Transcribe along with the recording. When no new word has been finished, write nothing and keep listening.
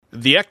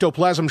The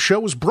Ectoplasm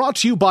Show is brought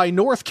to you by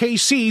North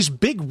KC's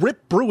Big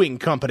Rip Brewing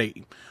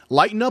Company.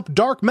 Lighten up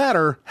dark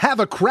matter, have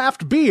a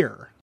craft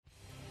beer.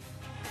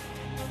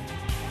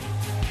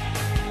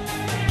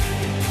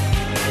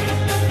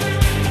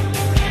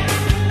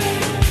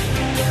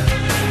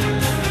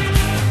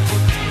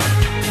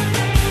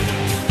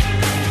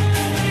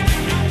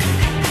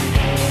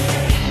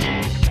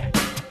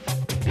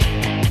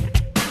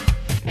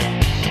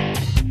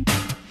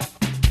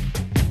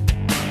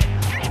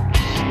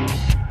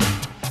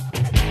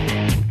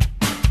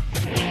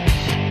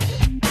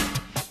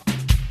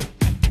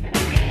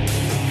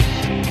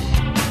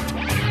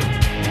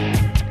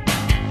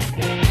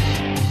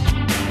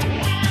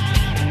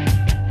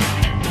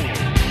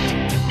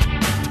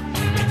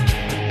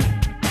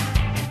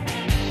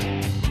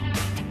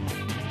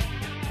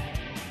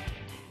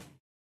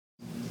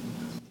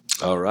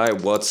 All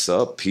right, what's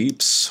up,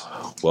 peeps?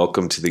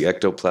 Welcome to the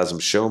Ectoplasm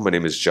Show. My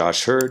name is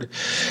Josh Hurd,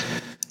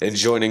 and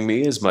joining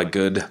me is my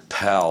good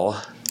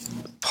pal,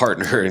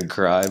 partner in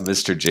crime,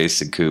 Mr.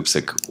 Jason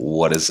Kupsik.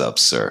 What is up,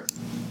 sir?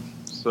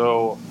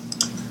 So,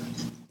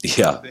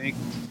 yeah,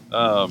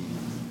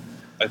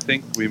 I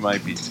think we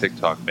might be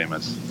TikTok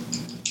famous.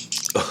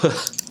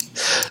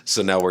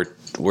 So now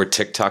we're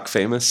TikTok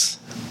famous.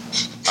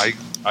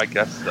 I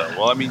guess so.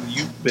 Well, I mean,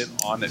 you've been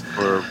on it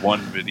for one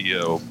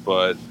video,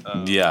 but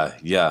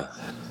Yeah.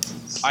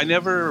 I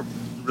never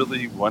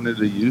really wanted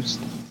to use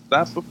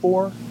that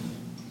before.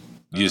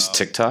 Use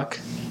TikTok?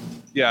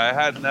 Yeah, I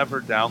had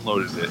never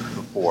downloaded it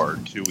before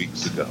 2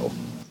 weeks ago,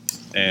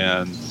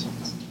 and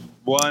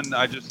one,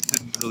 I just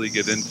didn't really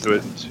get into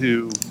it, and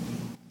two,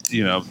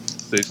 you know,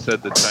 they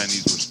said the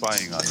Chinese were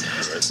spying on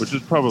you, right? Which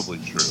is probably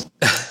true.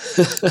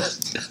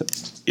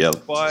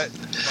 Yep. But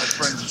my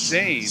friend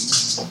Shane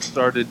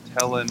started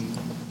telling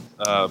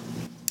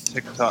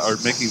TikTok, or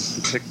making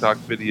TikTok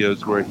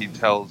videos where he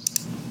tells,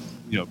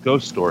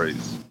 ghost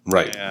stories.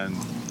 Right. And,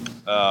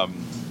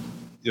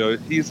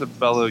 he's a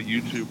fellow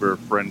YouTuber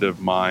friend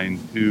of mine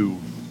who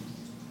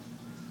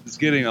is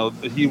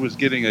he was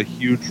getting a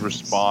huge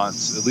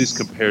response, at least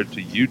compared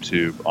to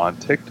YouTube, on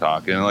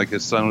TikTok. And like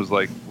his son was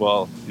like,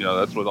 well,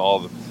 that's what all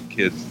the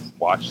kids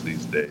watch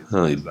these days,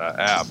 is that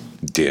app.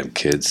 Damn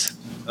kids.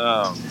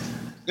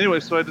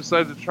 Anyway, so I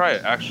decided to try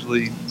it.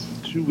 Actually,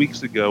 2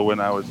 weeks ago when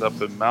I was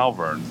up in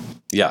Malvern,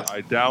 Yeah.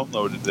 I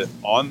downloaded it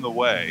on the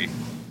way,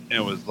 and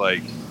it was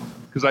like,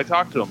 because I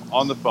talked to him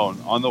on the phone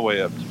on the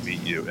way up to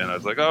meet you, and I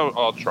was like, oh,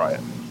 I'll try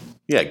it.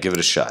 Yeah, give it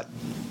a shot.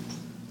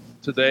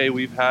 Today,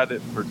 we've had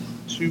it for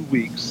 2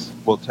 weeks.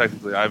 Well,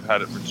 technically, I've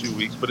had it for 2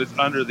 weeks, but it's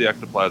under the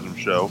Ectoplasm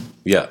Show.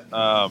 Yeah.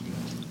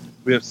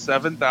 We have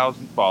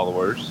 7,000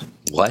 followers.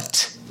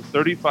 What?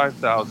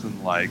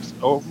 35,000 likes,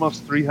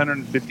 almost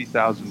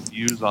 350,000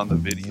 views on the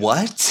video.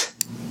 What?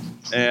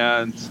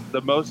 And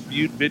the most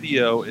viewed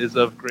video is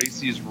of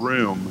Gracie's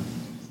room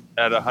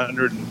at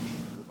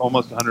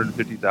almost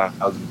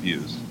 150,000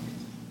 views.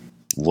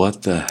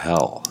 What the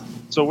hell?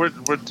 So we're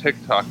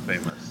TikTok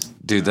famous.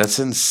 Dude, that's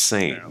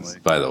insane, Apparently.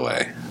 By the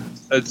way.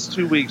 It's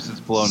 2 weeks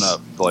it's blown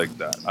up like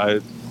that.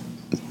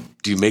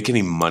 Do you make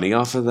any money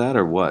off of that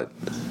or what?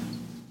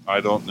 I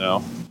don't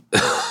know.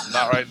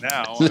 Not right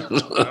now. I don't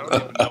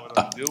even know what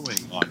I'm doing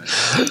on it,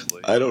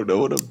 honestly. I don't know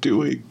what I'm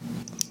doing.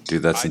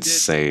 Dude, that's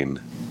insane.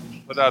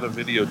 Put out a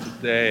video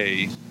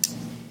today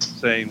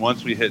saying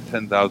once we hit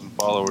 10,000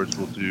 followers,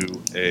 we'll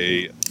do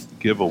a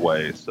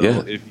giveaway. So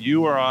if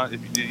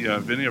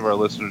any of our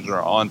listeners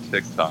are on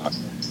TikTok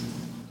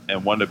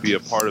and want to be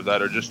a part of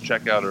that, or just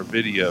check out our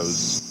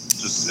videos,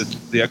 it's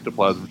the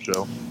Ectoplasm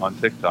Show on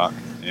TikTok,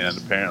 and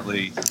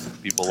apparently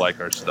people like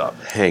our stuff.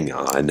 Hang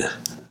on.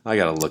 I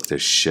gotta look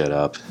this shit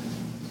up.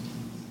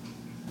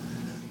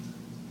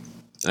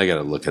 I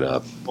gotta look it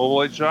up. Well,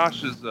 like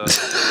Josh is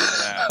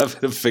I'm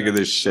gonna figure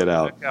this shit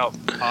out. Check out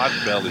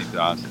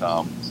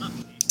podbelly.com.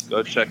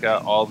 Go check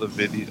out all the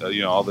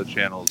video, all the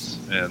channels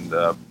and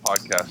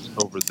podcasts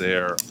over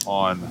there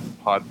on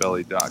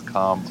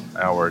podbelly.com,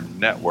 our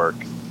network,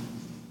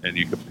 and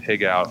you can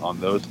pig out on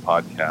those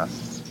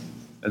podcasts.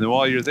 And then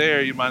while you're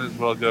there, you might as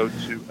well go to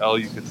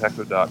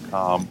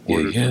elucateco.com,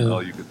 order some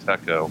El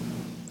Yucateco,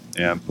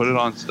 and put it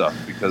on stuff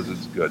because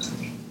it's good.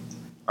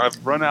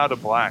 I've run out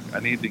of black. I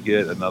need to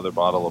get another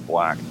bottle of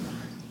black.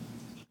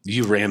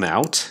 You ran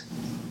out?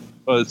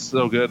 But it's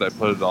so good, I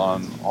put it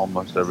on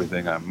almost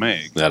everything I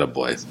make.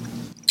 Attaboy.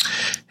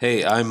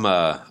 Hey,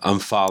 I'm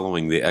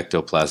following the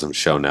Ectoplasm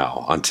Show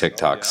now on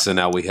TikTok. Oh, yeah? So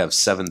now we have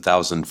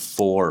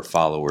 7,004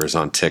 followers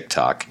on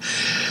TikTok.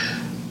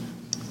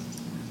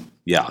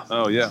 Yeah.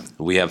 Oh, yeah.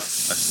 We have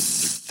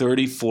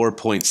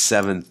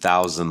 34.7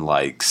 thousand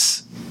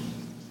likes.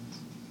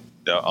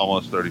 Yeah,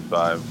 almost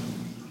 35.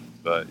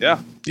 But yeah.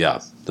 Yeah,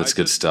 that's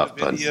good stuff,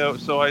 bud.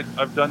 So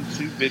I've done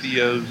 2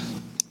 videos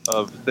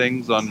of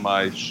things on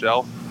my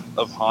shelf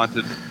of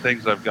haunted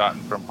things I've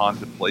gotten from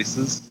haunted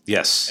places.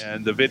 Yes.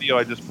 And the video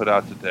I just put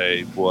out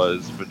today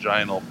was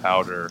vaginal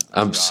powder.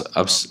 Garnett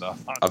House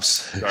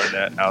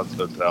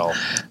Hotel.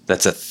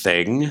 That's a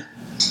thing?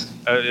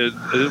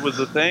 It was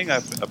a thing,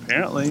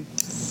 apparently.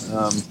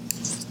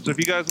 So if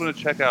you guys want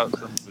to check out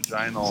some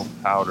vaginal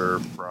powder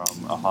from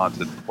a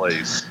haunted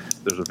place,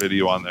 there's a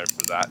video on there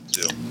for that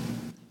too.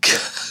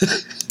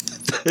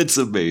 It's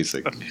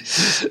amazing.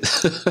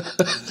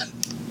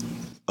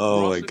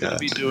 Oh my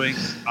God.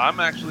 I'm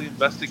actually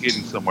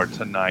investigating somewhere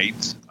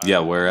tonight. Yeah,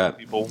 where at?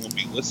 People won't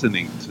be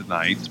listening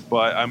tonight,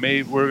 but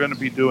we're going to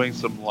be doing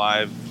some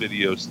live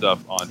video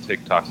stuff on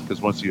TikTok,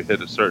 because once you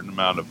hit a certain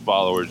amount of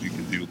followers, you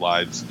can do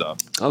live stuff.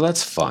 Oh,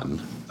 that's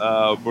fun.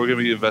 We're going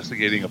to be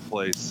investigating a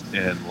place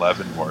in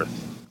Leavenworth.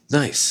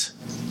 Nice.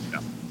 Yeah.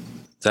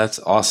 That's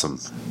awesome.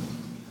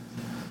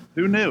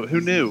 Who knew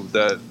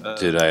that?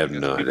 Dude, I have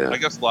no idea. I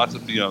guess lots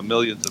of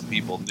millions of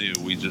people knew.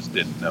 We just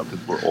didn't know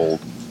because we're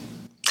old.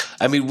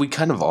 I mean, we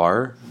kind of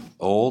are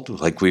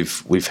old. Like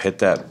we've hit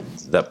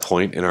that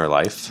point in our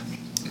life.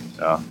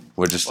 Yeah.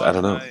 We're just I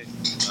don't know.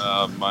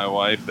 My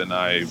wife and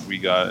we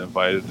got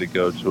invited to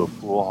go to a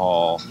pool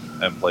hall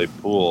and play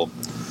pool.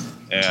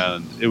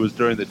 And it was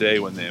during the day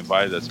when they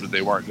invited us, but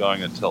they weren't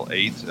going until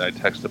 8. And I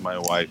texted my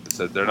wife and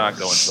said, they're not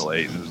going until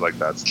 8. And it was like,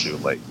 that's too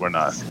late. We're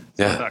not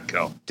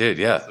going. Dude,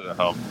 yeah. Sit at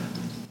home.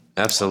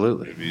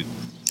 Absolutely.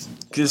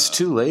 It's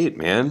too late,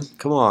 man.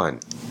 Come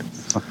on.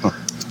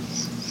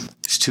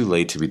 It's too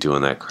late to be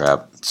doing that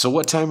crap. So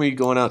what time are you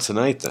going out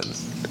tonight then?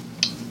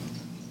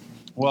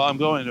 Well, I'm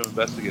going to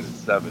investigate at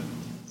 7,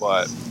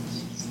 but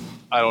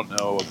I don't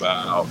know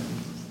about...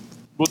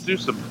 We'll do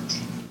some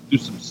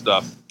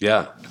stuff.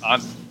 Yeah.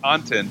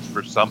 Content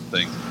for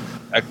something.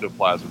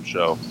 Ectoplasm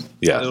show.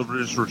 Yeah. It'll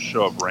just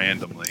show up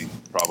randomly,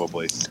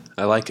 probably.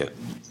 I like it.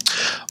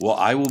 Well,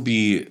 I will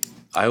be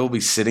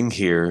sitting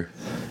here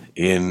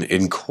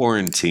in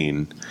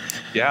quarantine.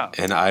 Yeah.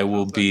 And I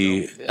will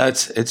be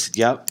it's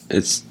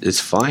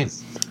fine.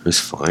 It's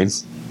fine.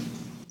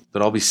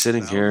 But I'll be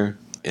sitting here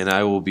and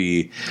I will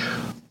be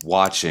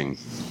watching.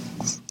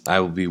 I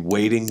will be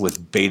waiting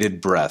with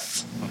bated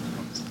breath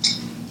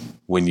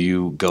when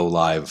you go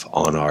live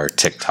on our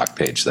TikTok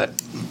page.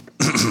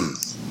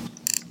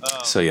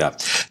 So yeah,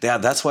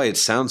 that's why it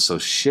sounds so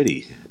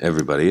shitty,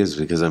 everybody, is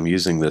because I'm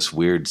using this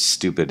weird,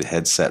 stupid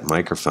headset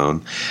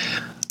microphone.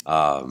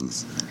 I'm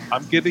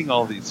getting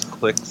all these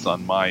clicks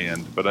on my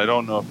end, but I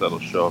don't know if that'll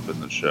show up in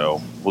the show.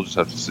 We'll just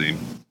have to see.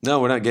 No,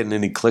 we're not getting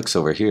any clicks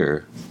over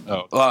here.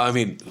 Oh. Well, I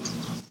mean,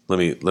 let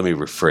me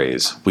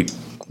rephrase.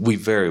 We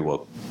very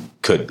well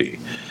could be.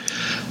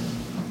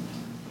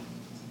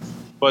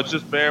 But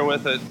just bear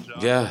with it,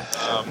 Josh. Yeah,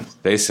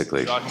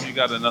 basically. Josh, you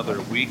got another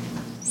week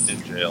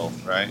in jail,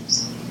 right?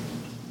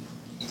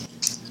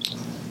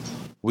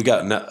 We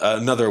got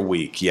another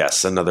week.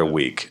 Yes, another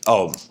week.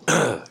 Oh,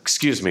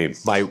 excuse me.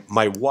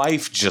 My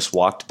wife just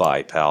walked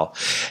by, pal,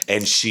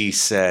 and she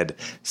said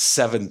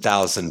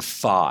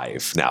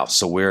 7,005 now.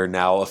 So we're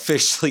now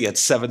officially at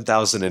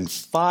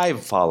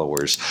 7,005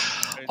 followers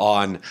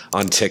on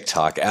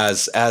TikTok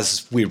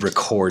as we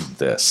record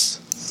this.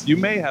 You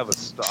may have a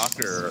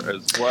stalker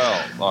as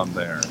well on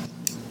there.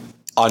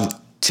 On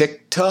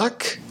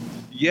TikTok?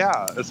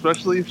 Yeah,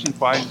 especially if she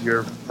finds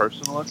your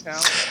personal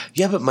account.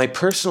 Yeah, but my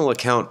personal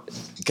account,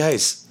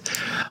 guys,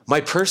 my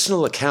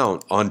personal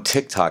account on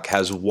TikTok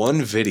has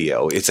one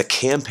video. It's a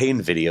campaign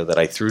video that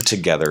I threw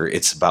together.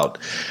 It's about,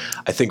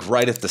 I think,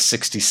 right at the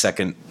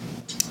 60-second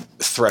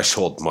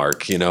threshold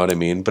mark, you know what I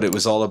mean? But it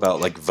was all about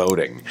like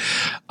voting,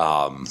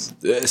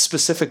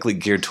 specifically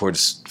geared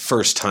towards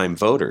first-time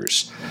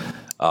voters.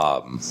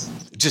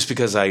 Just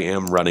because I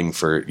am running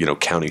for,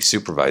 county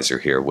supervisor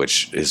here,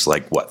 which is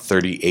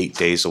 38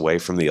 days away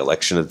from the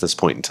election at this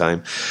point in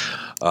time.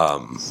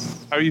 How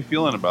are you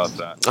feeling about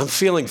that? I'm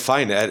feeling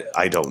fine.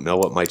 I don't know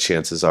what my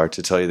chances are,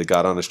 to tell you the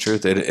God honest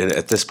truth. And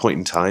at this point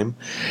in time,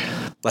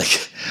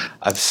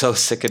 I'm so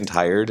sick and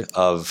tired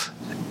of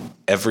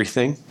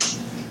everything.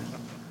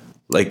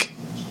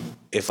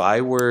 If I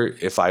were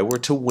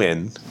to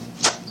win,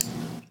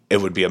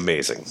 it would be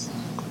amazing.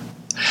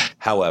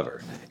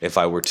 However, if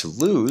I were to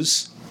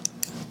lose,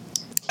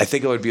 I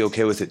think I would be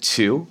okay with it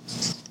too,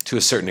 to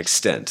a certain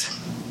extent.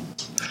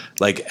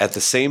 At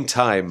the same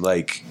time,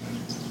 I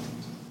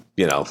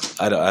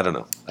don't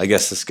know. I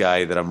guess this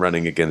guy that I'm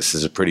running against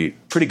is a pretty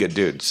good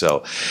dude.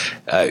 So,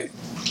 I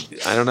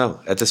don't know.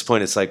 At this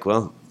point, it's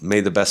may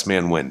the best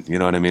man win. You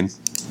know what I mean?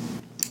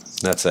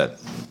 That's it.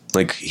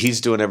 He's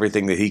doing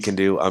everything that he can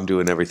do. I'm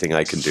doing everything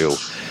I can do.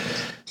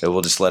 And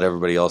we'll just let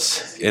everybody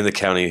else in the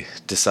county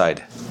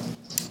decide.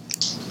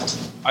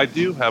 I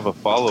do have a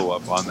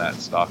follow-up on that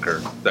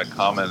stalker that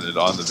commented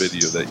on the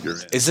video that you're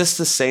in. Is this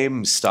the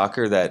same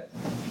stalker that...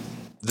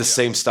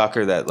 same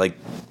stalker that,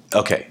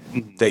 okay,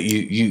 that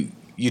you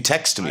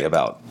texted me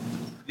about?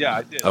 Yeah,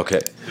 I did.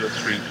 Okay. Do a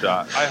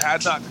screenshot. I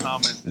had not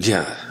commented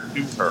to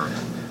her,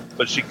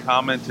 but she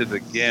commented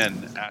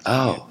again asking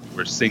if you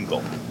were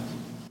single.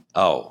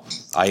 Oh,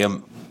 I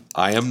am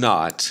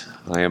not.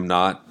 I am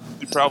not.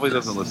 She probably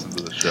doesn't listen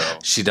to the show.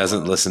 She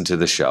doesn't listen to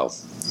the show.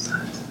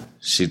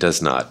 She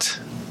does not.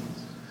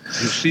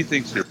 She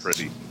thinks you're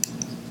pretty.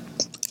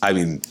 I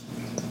mean,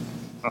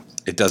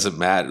 It doesn't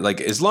matter. Like,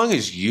 as long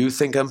as you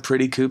think I'm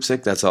pretty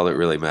koopsick, that's all that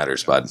really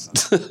matters, bud.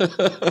 You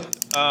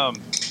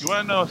want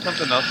to know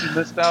something else you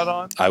missed out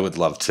on? I would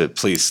love to.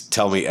 Please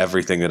tell me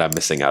everything that I'm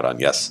missing out on.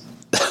 Yes.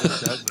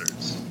 The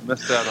deserts.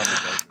 Missed out on the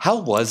desert.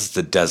 How was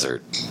the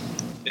desert?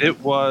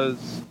 It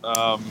was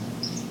a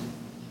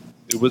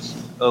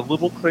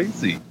little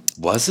crazy.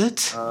 Was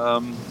it?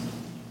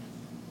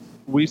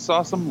 We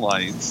saw some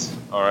lights,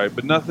 all right,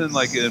 but nothing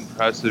like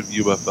impressive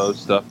UFO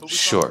stuff. But we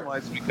saw some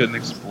lights we couldn't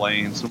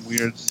explain, some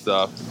weird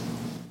stuff.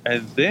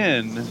 And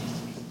then,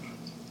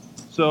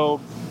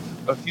 so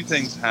a few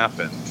things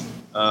happened.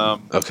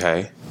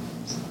 Okay.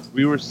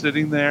 We were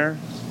sitting there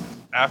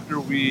after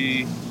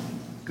we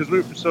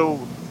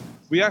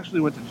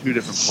actually went to two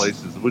different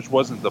places, which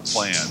wasn't the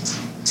plan.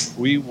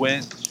 We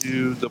went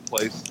to the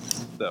place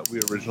that we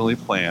originally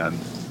planned.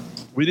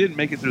 We didn't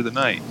make it through the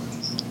night.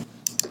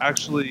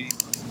 Actually,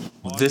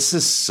 this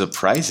is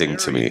surprising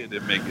to me. Larry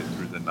didn't make it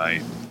through the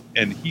night,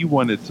 and he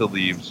wanted to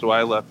leave, so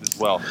I left as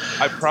well.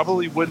 I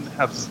probably wouldn't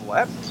have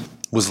slept.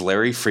 Was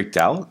Larry freaked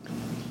out?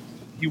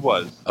 He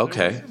was.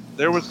 Okay.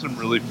 There was some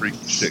really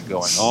freaky shit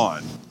going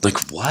on. Like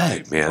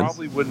what, man? I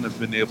probably wouldn't have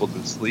been able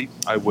to sleep.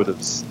 I would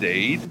have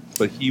stayed,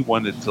 but he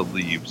wanted to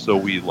leave, so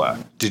we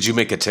left. Did you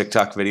make a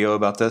TikTok video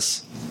about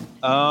this?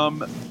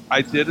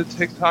 I did a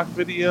TikTok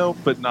video,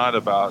 but not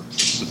about the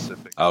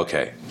specific.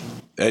 Okay.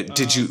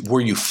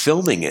 Were you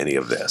filming any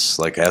of this,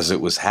 like as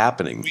it was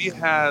happening? We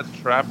had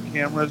trap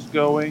cameras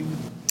going.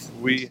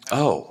 We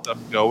had stuff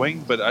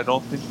going, but I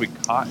don't think we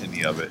caught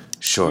any of it.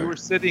 Sure. We were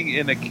sitting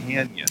in a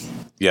canyon.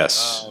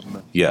 Yes.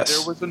 Yes.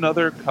 There was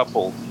another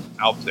couple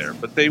out there,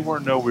 but they were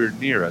nowhere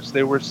near us.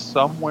 They were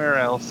somewhere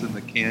else in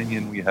the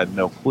canyon. We had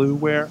no clue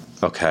where.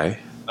 Okay.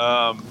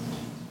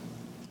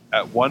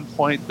 At one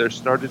point, there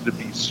started to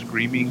be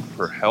screaming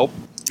for help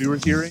we were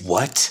hearing.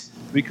 What?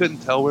 We couldn't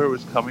tell where it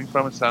was coming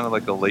from. It sounded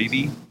like a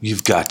lady.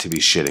 You've got to be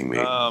shitting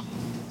me.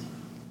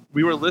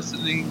 We were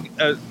listening.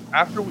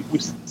 After we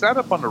sat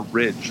up on a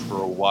ridge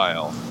for a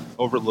while,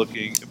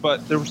 overlooking,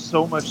 but there was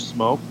so much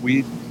smoke.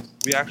 We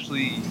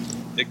actually,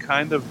 it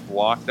kind of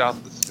blocked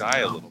out the sky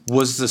a little.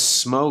 Was the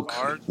smoke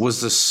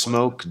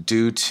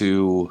due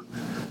to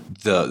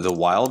the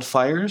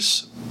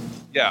wildfires?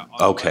 Yeah.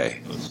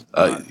 Okay.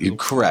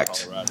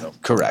 Correct.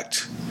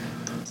 Correct.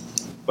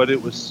 But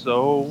it was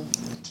so.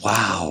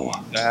 Wow.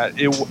 That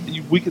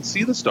we could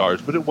see the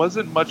stars, but it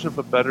wasn't much of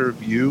a better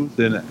view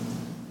than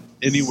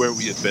anywhere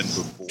we had been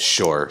before.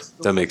 Sure,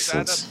 that makes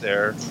sense.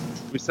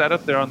 We sat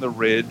up there on the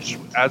ridge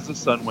as the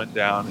sun went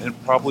down, and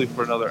probably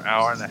for another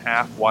hour and a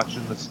half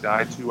watching the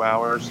sky, 2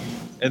 hours.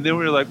 And then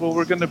we were like, well,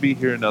 we're going to be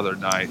here another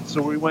night.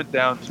 So we went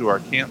down to our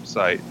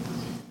campsite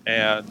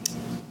and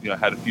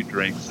had a few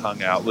drinks,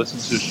 hung out,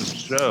 listened to some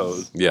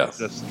shows. Yeah.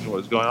 Just what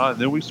was going on. And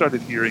then we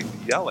started hearing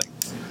yelling.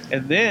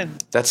 And then...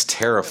 That's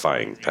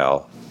terrifying,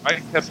 pal. I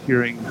kept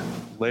hearing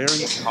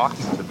Larry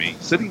talking to me,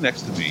 sitting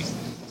next to me,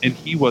 and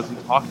he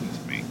wasn't talking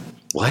to me.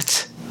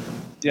 What?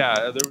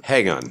 Yeah.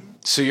 Hang on.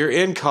 So you're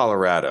in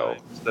Colorado.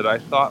 That I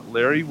thought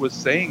Larry was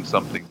saying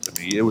something to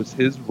me. It was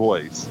his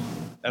voice.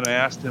 And I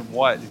asked him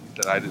what, and he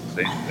said I didn't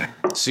say anything.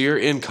 So you're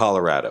in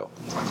Colorado.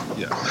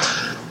 Yeah.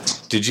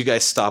 Did you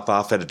guys stop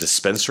off at a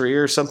dispensary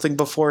or something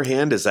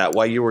beforehand? Is that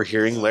why you were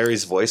hearing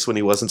Larry's voice when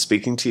he wasn't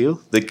speaking to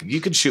you? Like,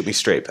 you could shoot me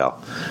straight, pal.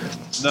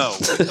 No,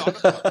 we thought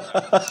about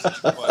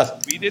that.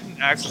 But we didn't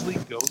actually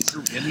go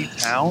through any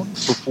town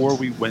before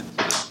we went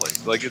to this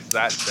place. Like, it's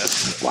that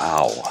desperate.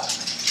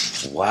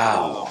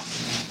 Wow.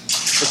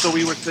 But so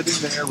we were sitting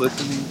there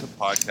listening to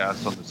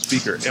podcasts on the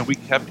speaker, and we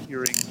kept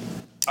hearing...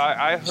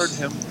 I heard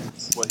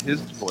his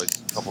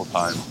voice a couple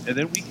times, and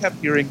then we kept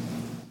hearing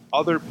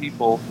other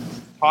people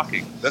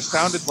talking. That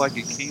sounded like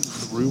it came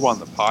through on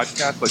the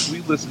podcast. Like, we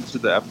listened to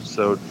the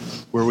episode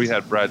where we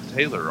had Brad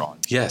Taylor on.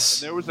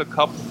 Yes. And there was a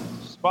couple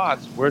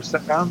spots where it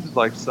sounded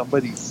like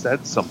somebody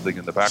said something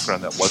in the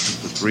background that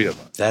wasn't the three of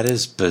us. That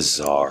is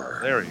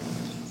bizarre. Larry.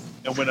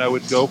 And when I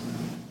would go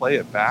play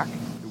it back,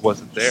 it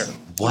wasn't there.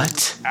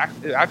 What?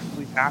 It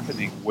actually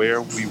happening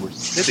where we were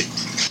sitting.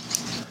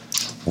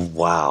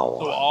 Wow.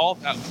 So all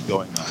that was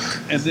going on.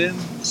 And then,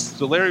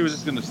 so Larry was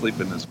just going to sleep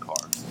in his car.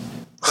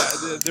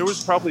 There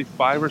was probably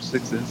 5 or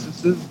 6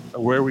 instances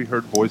where we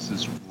heard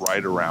voices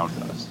right around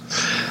us.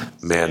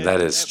 Man,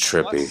 that is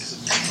trippy.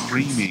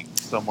 Screaming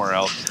somewhere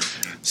else.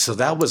 So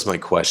that was my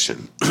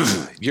question.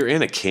 You're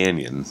in a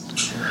canyon.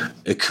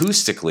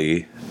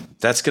 Acoustically,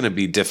 that's going to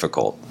be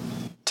difficult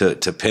to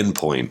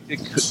pinpoint.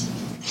 It could,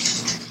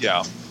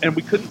 yeah. And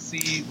we couldn't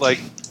see,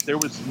 there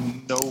was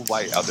no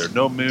light out there.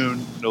 No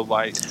moon, no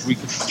light. We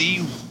could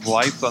see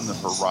lights on the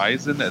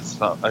horizon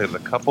at a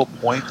couple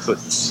points, but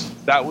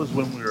that was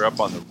when we were up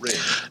on the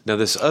ridge. Now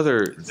this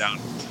other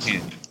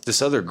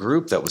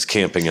group that was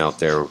camping out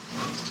there,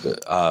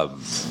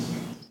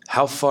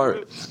 how far?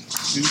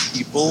 2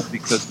 people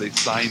because they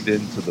signed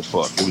into the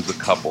book. It was a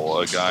couple,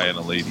 a guy and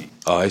a lady.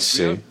 Oh, I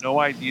see. We have no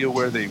idea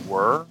where they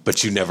were.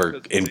 But you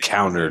never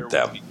encountered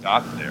them. When we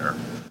got there.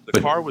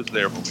 The car was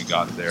there when we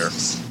got there,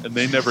 and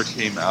they never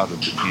came out of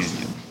the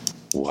canyon.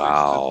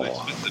 Wow.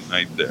 They spent the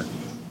night there.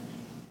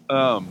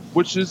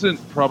 which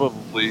isn't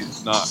probably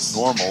not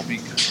normal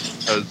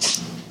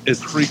because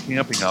it's free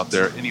camping out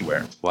there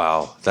anywhere.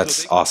 Wow, that's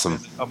So they awesome.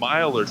 could get a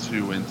mile or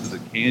two into the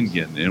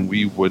canyon, and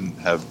we wouldn't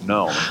have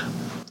known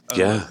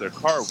unless their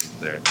car was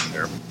there.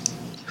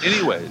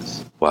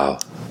 Anyways, Wow.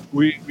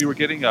 we were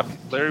getting up.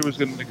 Larry was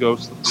going to go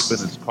sleep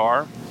in his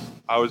car.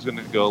 I was going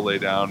to go lay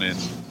down in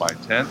my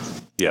tent.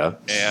 Yeah.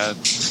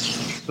 And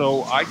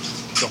so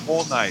the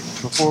whole night,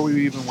 before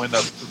we even went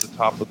up to the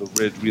top of the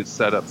ridge, we had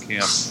set up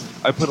camp.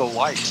 I put a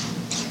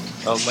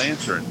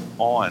lantern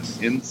on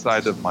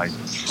inside of my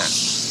tent,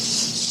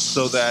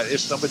 so that if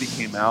somebody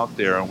came out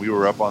there and we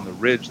were up on the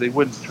ridge, they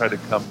wouldn't try to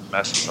come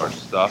mess with our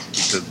stuff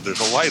because there's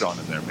a light on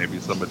in there. Maybe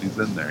somebody's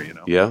in there, you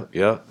know? Yeah,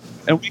 yeah.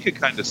 And we could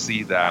kind of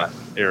see that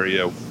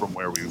area from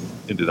where we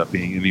ended up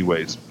being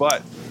anyways.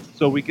 But,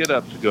 so we get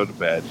up to go to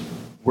bed.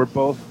 We're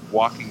both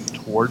walking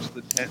towards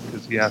the tent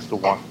because he has to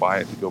walk by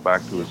it to go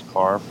back to his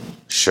car.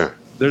 Sure.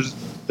 There's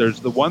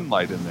the one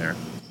light in there,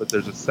 but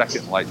there's a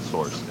second light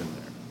source in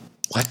there.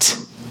 What?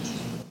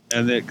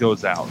 And it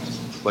goes out.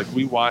 Like,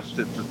 we watched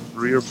it for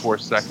 3 or 4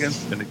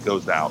 seconds, and it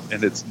goes out.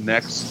 And it's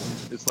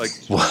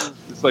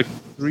like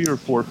 3 or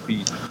 4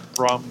 feet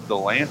from the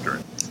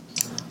lantern.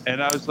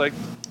 And I was like,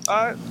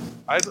 I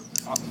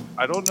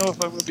don't know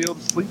if I'm going to be able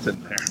to sleep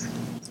in there.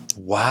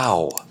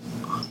 Wow.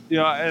 You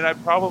know, and I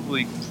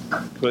probably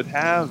could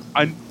have.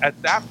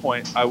 At that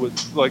point, I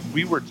was like,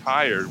 we were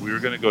tired. We were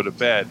going to go to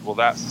bed. Well,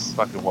 that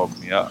fucking woke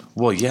me up.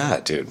 Well, yeah,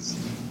 dude.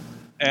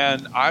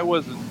 And I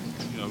wasn't,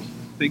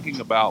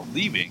 thinking about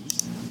leaving,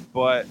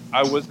 but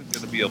I wasn't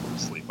going to be able to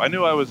sleep. I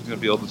knew I wasn't going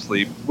to be able to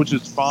sleep, which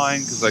is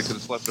fine because I could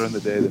have slept during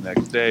the day the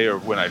next day or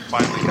when I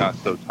finally got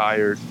so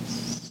tired.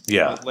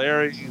 Yeah. But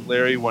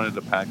Larry wanted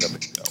to pack up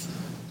and go.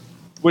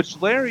 Which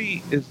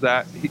Larry is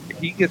that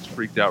he gets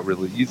freaked out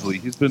really easily.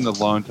 He's been a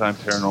long-time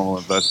paranormal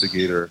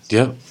investigator.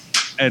 Yeah.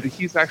 And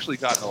he's actually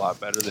gotten a lot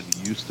better than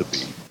he used to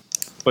be.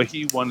 But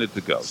he wanted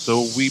to go.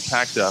 So we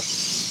packed up.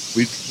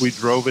 We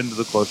drove into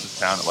the closest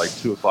town at like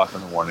 2 o'clock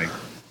in the morning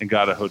and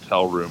got a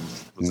hotel room.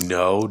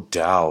 No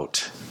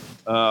doubt.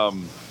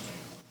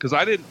 Because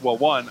I didn't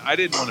want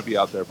to be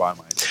out there by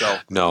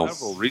myself. No. For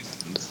several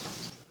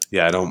reasons.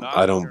 Yeah,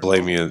 I don't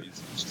blame you.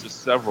 It's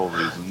just several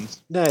reasons.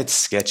 No, it's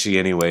sketchy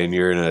anyway, and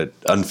you're in an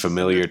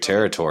unfamiliar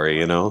territory,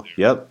 you know?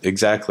 Yep,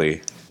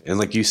 exactly. And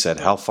like you said,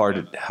 how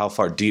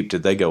far deep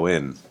did they go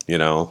in, you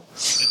know?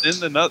 And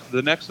then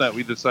the next night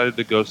we decided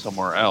to go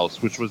somewhere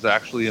else, which was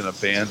actually an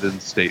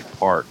abandoned state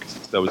park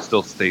that was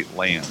still state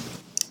land.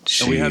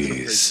 Jeez. And we had some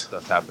crazy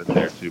stuff happen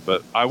there too.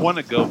 But I want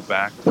to go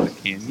back to the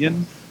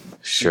canyon.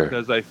 Sure.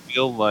 Because I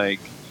feel like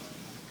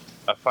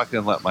I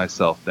fucking let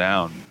myself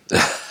down.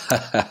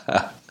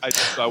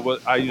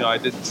 I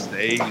didn't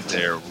stay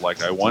there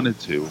like I wanted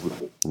to.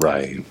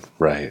 Right.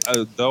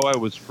 Though I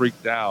was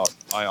freaked out,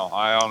 I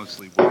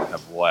honestly wouldn't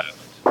have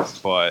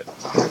left. But,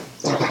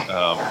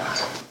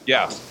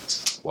 yeah.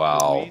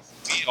 Wow.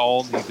 We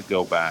all need to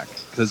go back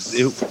because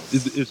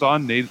it's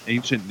on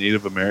ancient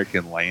Native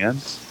American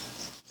land.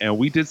 And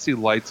we did see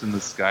lights in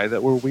the sky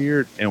that were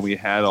weird, and we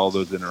had all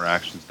those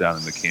interactions down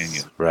in the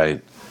canyon.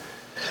 Right.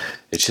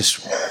 It's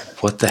just,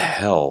 what the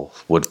hell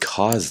would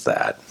cause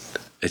that?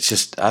 It's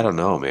just, I don't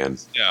know, man.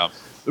 Yeah.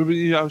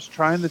 I was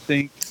trying to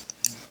think,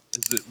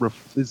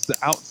 is the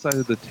outside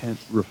of the tent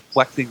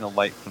reflecting a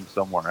light from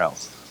somewhere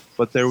else?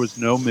 But there was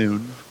no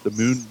moon. The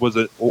moon was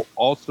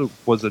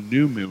a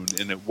new moon,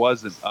 and it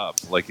wasn't up.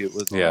 Like, it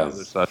was on the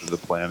other side of the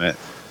planet.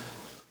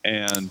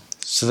 And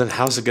so then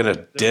how's it going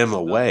to dim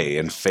away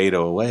and fade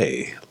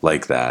away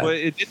like that? Well,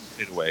 it didn't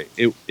fade away.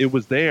 It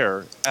was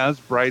there as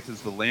bright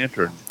as the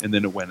lantern, and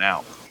then it went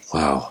out.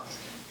 Wow.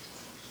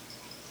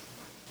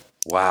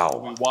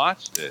 We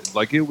watched it.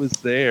 Like, it was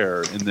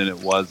there, and then it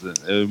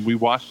wasn't. And we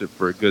watched it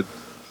for a good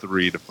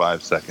 3 to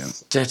 5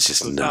 seconds. That's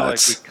just nuts. Not like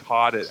we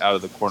caught it out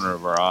of the corner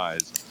of our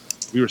eyes.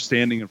 We were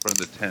standing in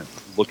front of the tent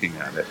looking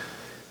at it.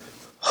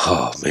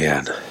 Oh,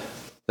 man.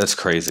 That's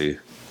crazy.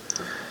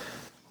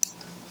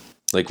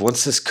 Like,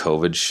 once this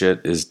COVID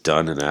shit is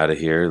done and out of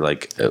here,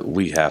 like,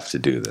 we have to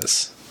do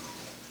this.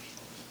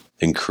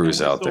 And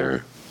cruise out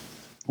there.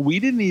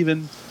 We didn't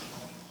even,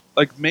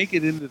 like, make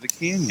it into the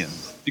canyon.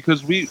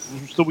 Because we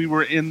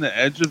were in the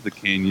edge of the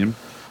canyon.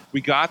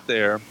 We got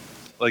there,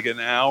 like,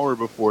 an hour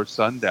before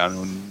sundown.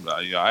 And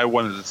I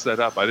wanted to set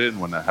up. I didn't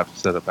want to have to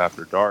set up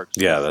after dark.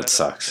 So yeah, that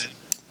sucks.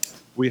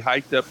 We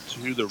hiked up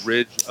to the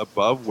ridge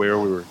above where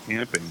we were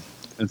camping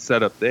and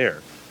set up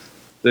there.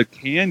 The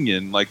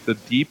canyon, like the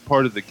deep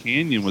part of the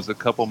canyon, was a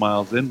couple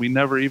miles in. We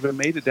never even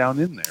made it down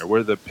in there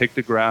where the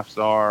pictographs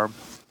are.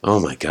 Oh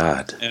my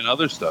God. And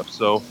other stuff.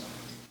 So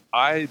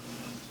I'm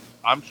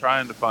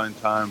trying to find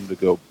time to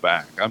go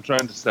back. I'm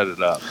trying to set it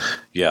up.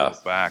 Yeah. Go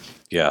back.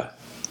 Yeah.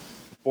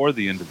 Before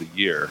the end of the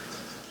year.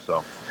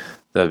 So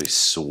that'd be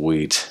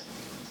sweet.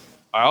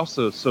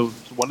 So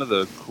one of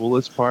the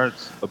coolest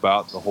parts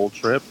about the whole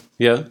trip.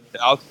 Yeah.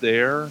 Out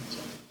there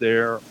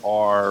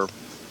are.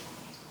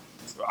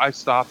 I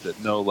stopped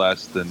at no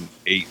less than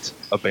 8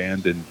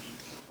 abandoned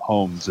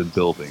homes and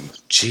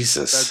buildings.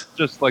 Jesus. That's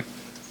just like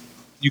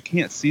you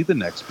can't see the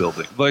next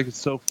building. Like, it's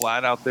so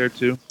flat out there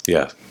too.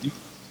 Yeah.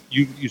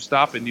 You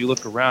stop and you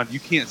look around. You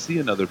can't see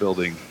another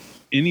building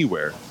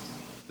anywhere.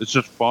 It's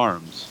just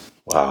farms.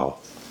 Wow.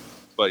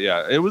 But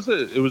yeah, it was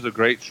a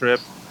great trip,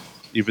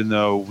 even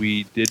though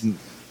we didn't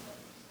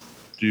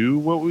do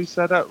what we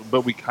set out,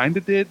 but we kind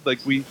of did. Like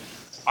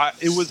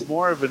it was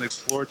more of an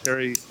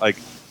exploratory. Like,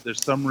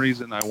 there's some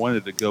reason I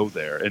wanted to go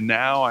there, and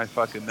now I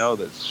fucking know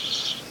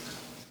that's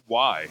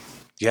why.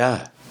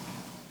 Yeah.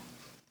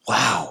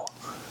 Wow.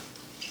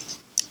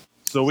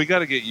 So we got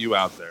to get you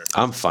out there.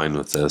 I'm fine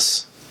with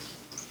this.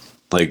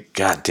 Like,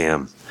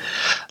 goddamn.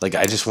 Like,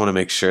 I just want to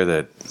make sure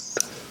that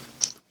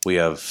we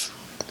have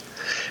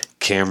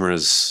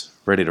cameras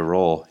ready to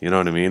roll. You know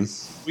what I mean?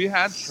 We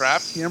had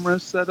trap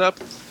cameras set up,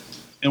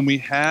 and we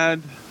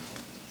had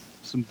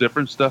some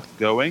different stuff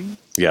going.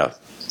 Yeah.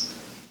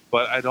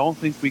 But I don't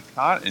think we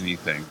caught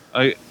anything.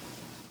 I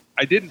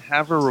didn't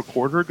have a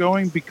recorder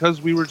going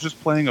because we were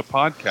just playing a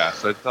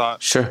podcast. I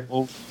thought, sure.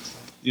 Well,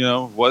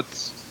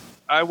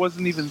 I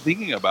wasn't even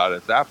thinking about it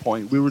at that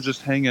point. We were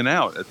just hanging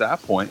out at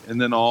that point,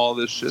 and then all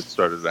this shit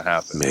started to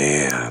happen.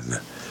 Man.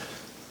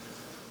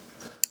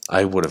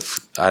 I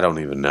don't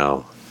even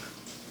know.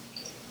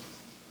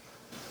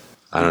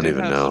 I don't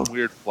even know. Some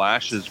weird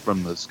flashes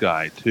from the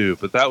sky too,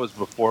 but that was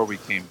before we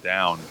came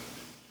down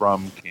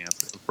from camp.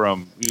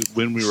 From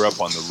when we were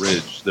up on the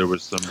ridge, there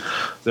was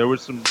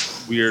some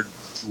weird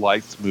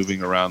lights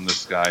moving around the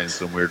sky and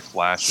some weird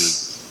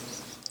flashes.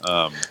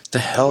 The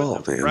hell, I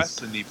wouldn't man!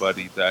 impress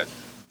anybody that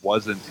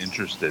wasn't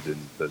interested in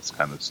this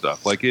kind of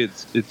stuff. Like, it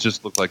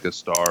just looked like a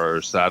star or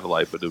a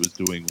satellite, but it was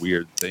doing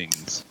weird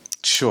things.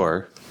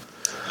 Sure.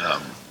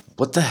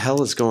 What the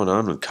hell is going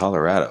on with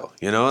Colorado?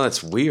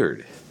 That's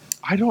weird.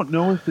 I don't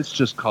know if it's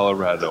just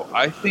Colorado.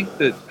 I think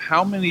that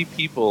how many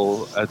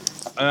people,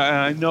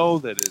 I know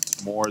that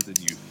it's more than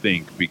you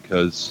think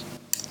because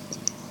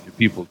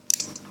people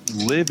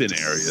live in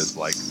areas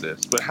like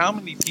this, but how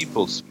many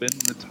people spend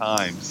the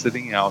time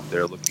sitting out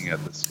there looking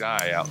at the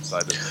sky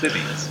outside of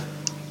cities?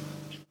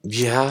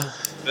 Yeah.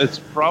 It's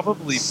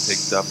probably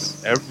picked up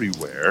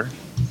everywhere,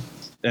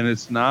 and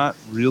it's not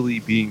really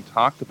being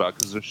talked about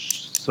because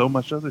there's so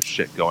much other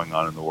shit going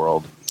on in the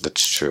world.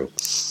 That's true.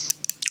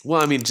 Well,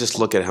 I mean, just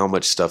look at how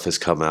much stuff has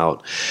come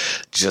out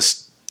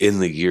just in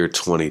the year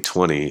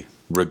 2020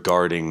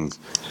 regarding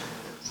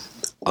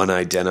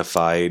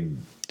unidentified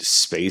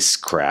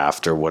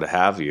spacecraft or what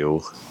have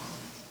you.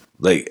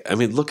 Like, I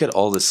mean, look at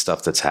all this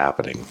stuff that's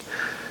happening.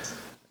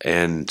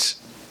 And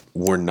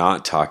we're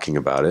not talking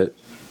about it,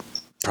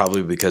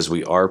 probably because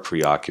we are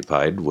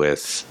preoccupied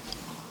with,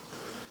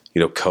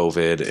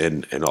 COVID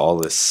and all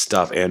this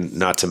stuff. And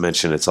not to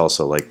mention, it's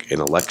also like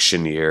an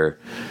election year.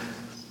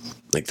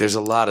 Like, there's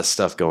a lot of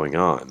stuff going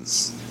on.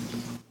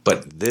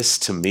 But this,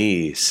 to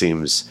me,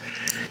 seems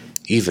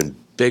even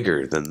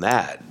bigger than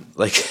that.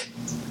 Like,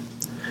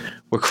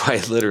 we're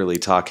quite literally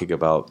talking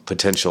about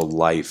potential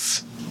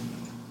life.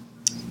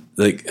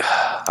 Like,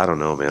 I don't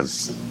know, man.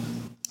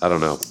 I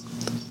don't know.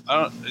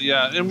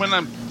 Yeah, and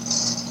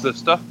the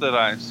stuff that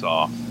I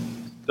saw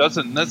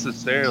doesn't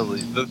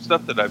necessarily, the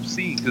stuff that I've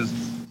seen, because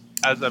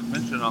as I've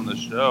mentioned on the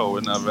show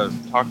and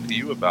I've talked to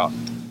you about,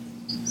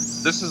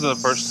 this is the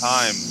first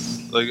time.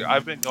 Like,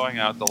 I've been going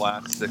out the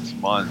last 6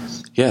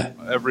 months. Yeah.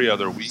 Every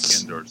other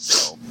weekend or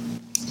so.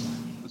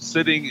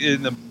 Sitting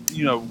in the,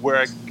 where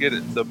I get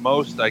it the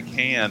most I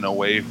can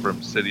away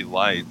from city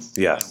lights.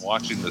 Yeah. And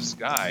watching the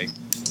sky.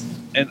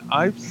 And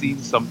I've seen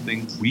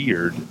something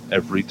weird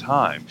every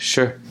time.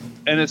 Sure.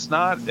 And it's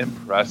not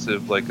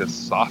impressive like a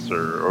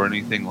saucer or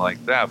anything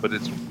like that, but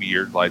it's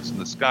weird lights in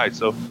the sky.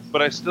 So,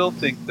 but I still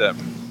think that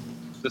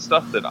the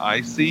stuff that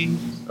I see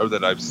or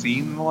that I've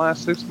seen in the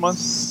last 6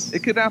 months,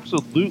 it could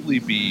absolutely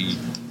be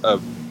a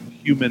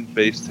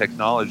human-based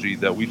technology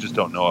that we just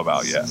don't know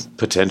about yet.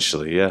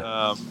 Potentially,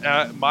 yeah.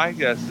 My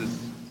guess is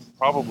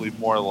probably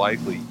more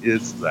likely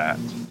is that.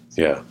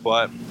 Yeah.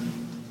 But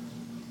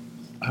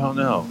I don't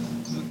know.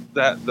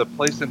 That the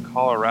place in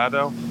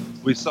Colorado,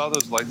 we saw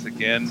those lights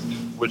again,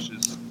 which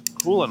is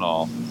cool and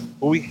all,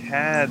 but we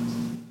had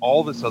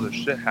all this other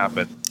shit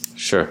happen.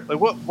 Sure. Like,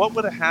 what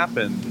would have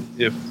happened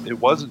if it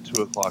wasn't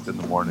 2 o'clock in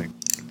the morning?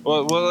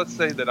 Well, let's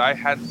say that I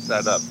hadn't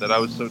set up, that I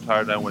was so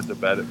tired I went to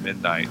bed at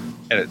midnight,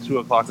 and at 2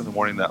 o'clock in the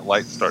morning that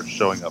light starts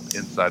showing up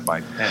inside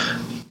my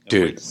tent and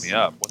wakes me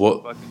up.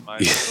 What the fuck am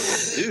I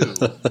supposed to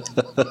do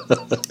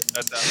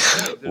at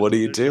that point? What do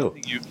you do?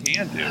 Nothing you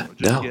can do.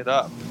 Just get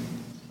up.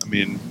 I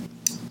mean,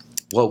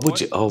 what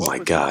would you? Oh my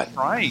God!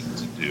 Trying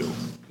to do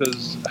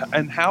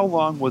and how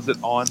long was it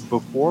on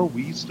before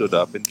we stood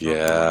up and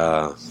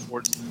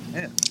towards the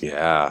tent?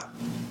 Yeah.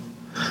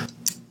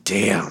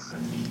 Damn.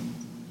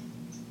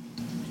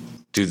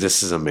 Dude,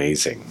 this is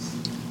amazing.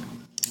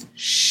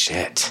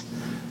 Shit.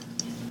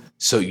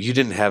 So you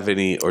didn't have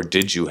any, or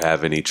did you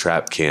have any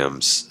trap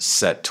cams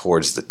set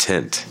towards the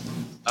tent?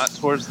 Not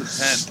towards the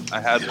tent.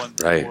 I had one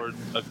toward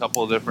a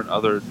couple of different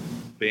other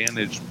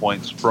vantage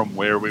points from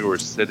where we were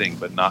sitting,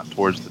 but not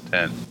towards the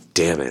tent.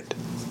 Damn it.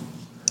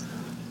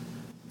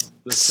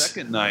 The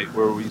second night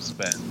where we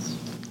spent,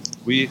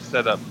 we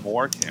set up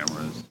more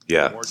cameras,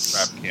 Yeah. more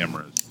trap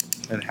cameras,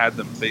 and had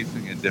them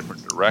facing in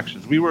different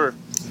directions. We were,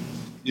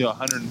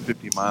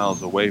 150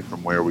 miles away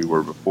from where we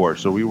were before,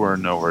 so we were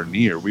nowhere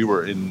near. We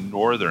were in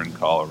northern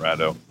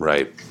Colorado,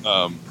 Right.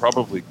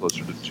 probably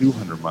closer to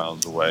 200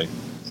 miles away.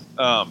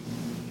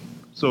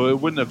 So it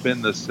wouldn't have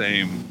been the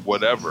same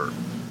whatever.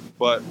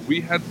 But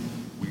we had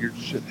weird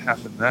shit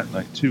happen that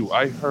night, too.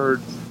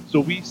 So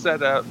we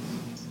set up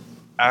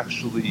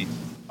actually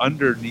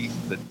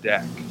underneath the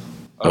deck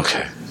of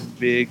Okay. this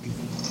big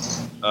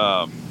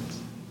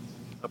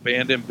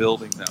abandoned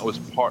building that was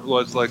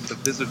like the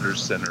visitor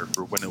center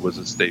for when it was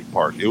a state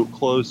park. It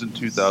closed in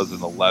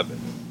 2011.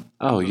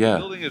 Oh, So yeah. the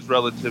building is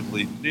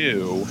relatively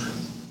new,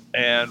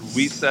 and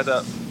we set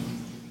up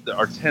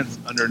our tents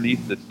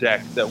underneath the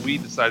deck that we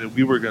decided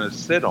we were going to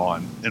sit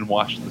on and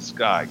watch the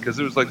sky because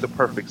it was like the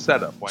perfect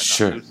setup. Why not?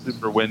 Sure. It was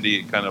super windy.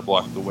 It kind of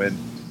blocked the wind.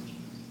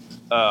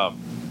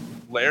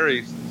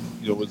 Larry,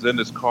 was in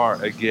his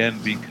car again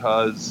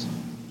because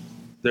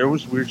there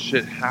was weird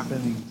shit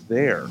happening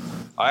there.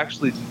 I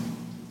actually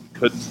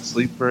couldn't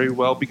sleep very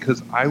well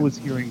because I was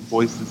hearing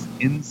voices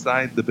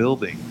inside the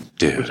building,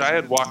 Dude. which I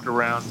had walked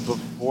around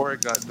before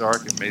it got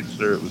dark and made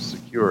sure it was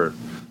secure.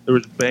 There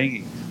was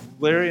banging.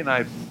 Larry and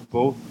I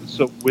both,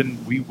 so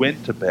when we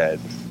went to bed,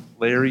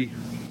 Larry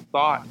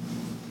thought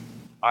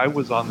I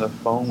was on the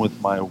phone with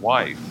my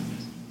wife.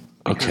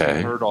 Because Okay.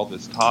 I heard all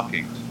this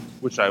talking,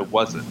 which I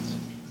wasn't.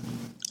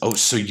 Oh,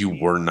 so you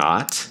were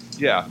not?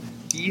 Yeah,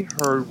 he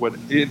heard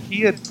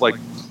he had like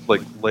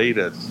laid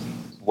a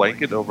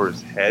blanket over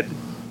his head,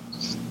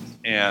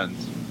 and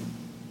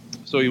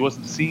so he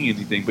wasn't seeing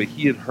anything, but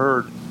he had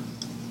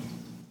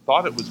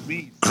thought it was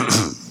me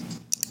saying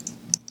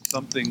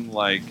something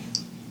like,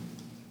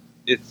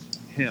 "It's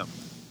him."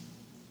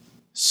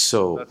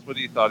 So That's what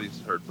he thought he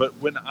heard. But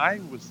when I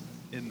was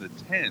in the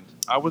tent,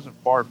 I wasn't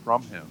far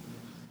from him.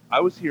 I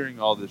was hearing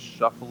all this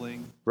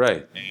shuffling,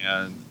 right.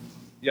 and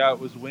yeah, it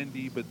was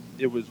windy, but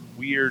it was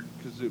weird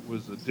because it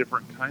was a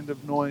different kind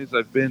of noise.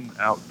 I've been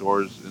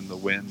outdoors in the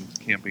wind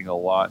camping a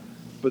lot,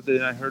 but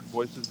then I heard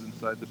voices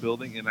inside the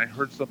building, and I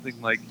heard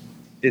something like,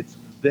 "It's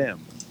them,"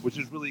 which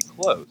is really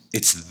close.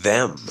 It's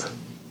them.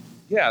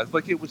 Yeah, it's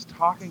like it was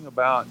talking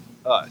about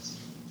us.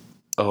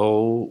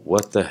 Oh,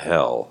 what the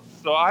hell?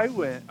 So I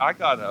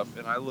got up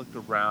and I looked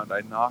around.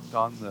 I knocked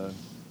on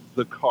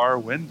the car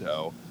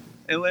window,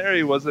 and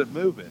Larry wasn't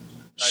moving.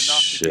 I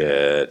knocked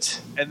again,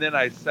 Shit. and then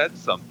I said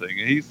something,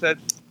 and he said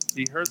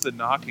he heard the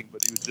knocking,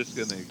 but he was just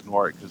going to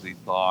ignore it because he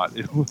thought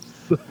it was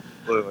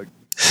like.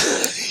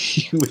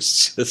 He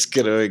was just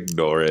going to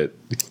ignore it.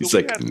 He's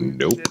like,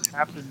 nope. It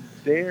happened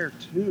there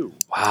too.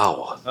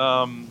 Wow.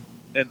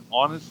 And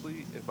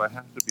honestly, if I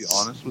have to be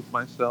honest with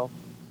myself,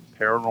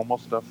 paranormal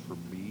stuff for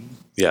me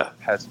Yeah.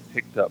 has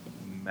picked up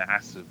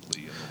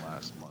massively in the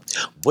last month.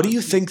 What do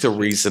you think the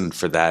reason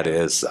for that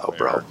is, though,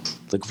 bro?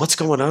 Like, what's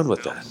going on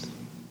with that?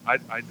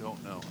 I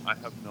don't know. I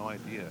have no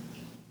idea.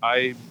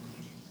 I've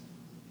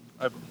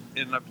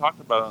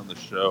talked about it on the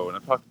show, and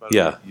I've talked about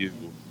it with you.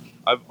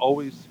 I've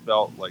always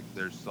felt like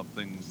there's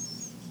something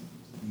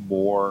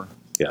more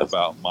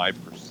about my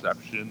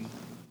perception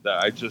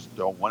that I just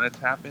don't want to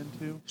tap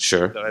into.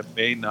 Sure. That I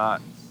may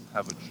not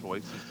have a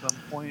choice at some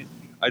point.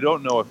 I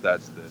don't know if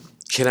that's this.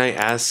 Can I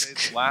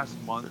ask? Last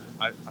month,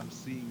 I'm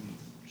seeing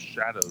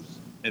shadows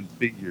and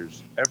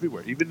figures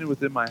everywhere, even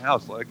within my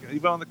house. Like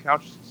even on the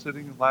couch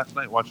sitting last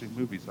night watching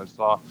movies, I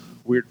saw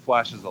weird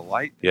flashes of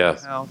light in my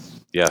house.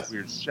 Yeah.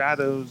 Weird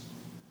shadows.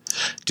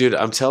 Dude,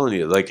 I'm telling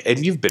you, like,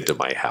 and you've been to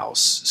my house,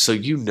 so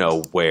you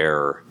know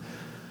where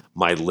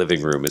my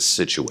living room is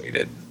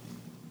situated.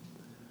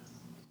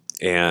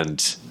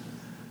 And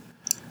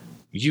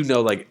you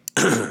know, like,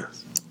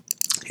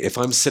 if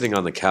I'm sitting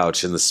on the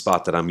couch in the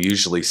spot that I'm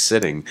usually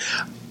sitting,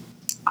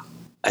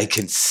 I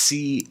can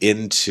see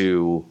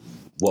into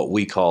what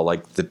we call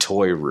like the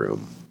toy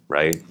room,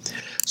 right?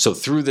 So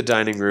through the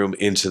dining room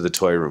into the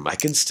toy room, I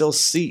can still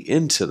see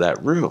into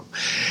that room.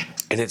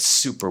 And it's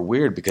super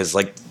weird because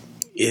like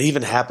it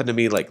even happened to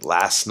me like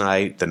last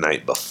night, the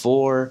night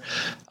before.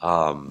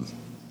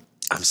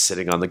 I'm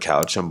sitting on the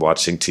couch, I'm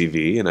watching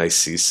TV, and I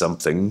see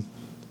something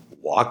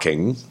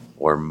walking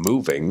or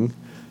moving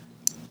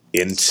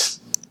in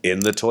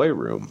the toy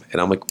room. And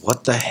I'm like,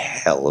 what the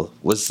hell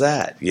was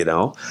that? You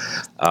know?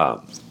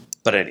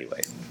 But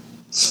anyway,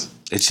 it's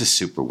just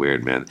super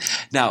weird, man.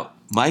 Now,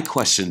 my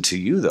question to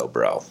you, though,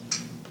 bro,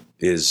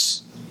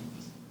 is,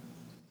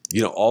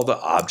 you know, all the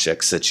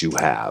objects that you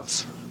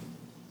have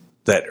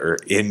that are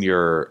in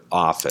your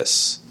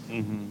office,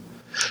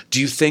 do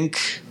you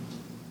think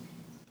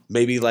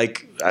maybe,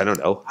 like, I don't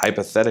know,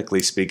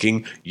 hypothetically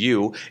speaking,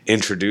 you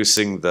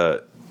introducing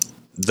the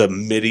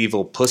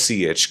medieval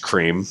pussy itch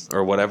cream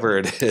or whatever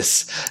it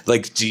is,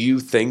 like, do you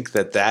think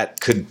that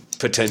could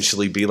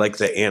potentially be like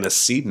the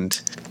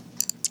antecedent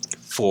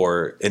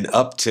for an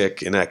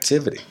uptick in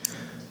activity?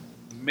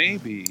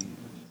 Maybe,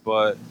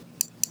 but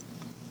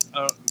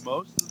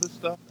most of the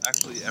stuff,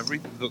 actually,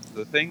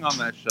 the thing on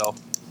that shelf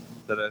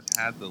that has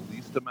had the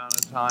least amount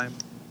of time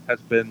has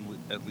been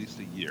at least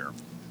a year.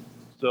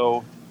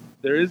 So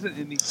There isn't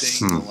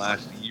anything in the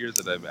last year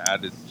that I've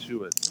added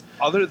to it,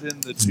 other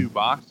than the 2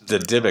 boxes. The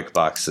Dybbuk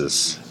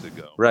boxes. 2 weeks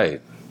ago.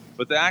 Right.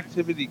 But the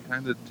activity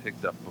kind of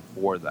ticked up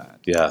before that.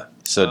 Yeah.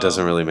 So it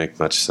doesn't really make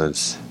much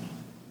sense.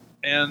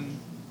 And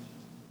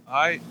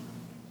I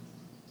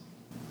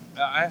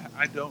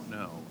don't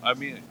know. I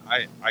mean,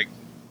 I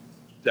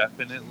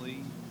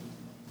definitely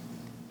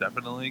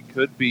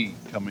could be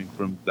coming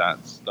from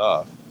that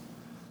stuff.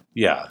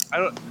 Yeah.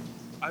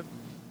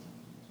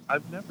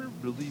 I've never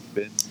really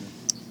been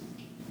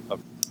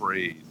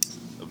afraid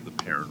of the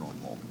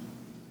paranormal.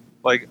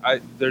 Like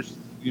there's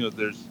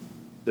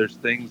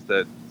things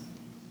that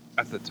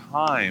at the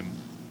time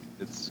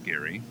it's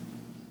scary.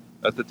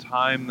 At the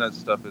time that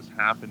stuff is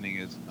happening,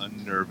 it's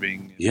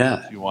unnerving.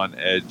 It puts you on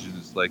edge, and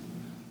it's like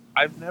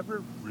I've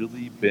never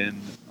really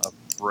been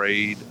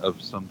afraid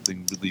of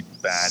something really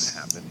bad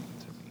happening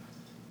to me.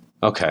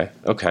 Okay.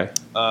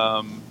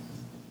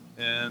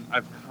 And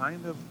I've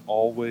kind of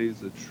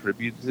always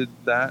attributed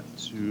that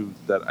to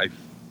that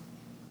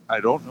I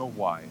don't know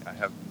why. I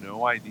have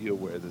no idea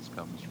where this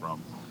comes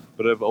from.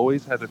 But I've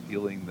always had a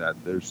feeling that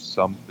there's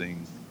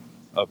something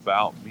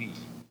about me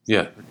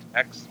that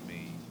protects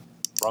me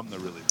from the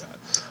really bad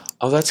stuff.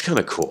 Oh, that's kind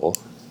of cool.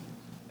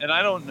 And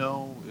I don't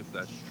know if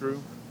that's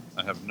true.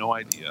 I have no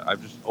idea.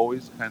 I've just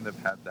always kind of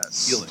had that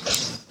feeling.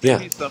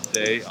 Maybe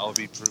someday I'll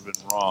be proven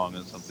wrong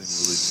and something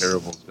really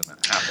terrible is going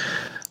to happen.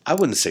 I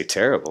wouldn't say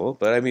terrible,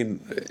 but I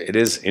mean, it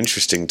is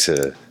interesting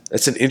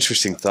it's an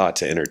interesting thought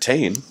to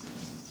entertain.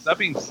 That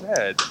being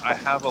said, I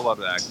have a lot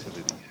of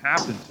activity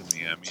happen to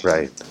me. I mean,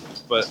 right.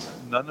 But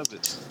none of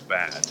it's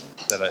bad.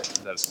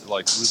 That's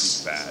like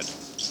really bad.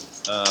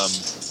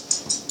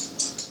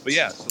 But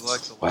yeah, so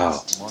like the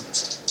last month,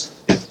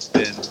 it's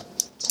been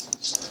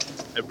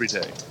every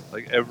day,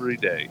 like every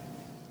day.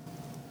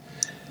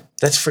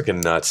 That's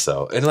freaking nuts,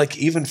 though. And like,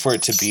 even for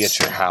it to be at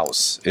your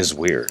house is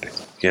weird,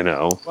 you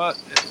know? But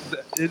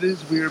it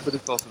is weird, but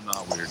it's also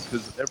not weird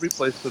because every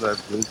place that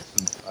I've lived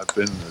since I've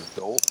been an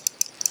adult,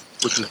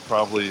 which is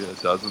probably a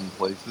dozen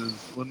places,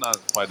 well, not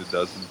quite a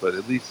dozen, but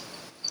at least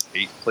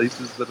 8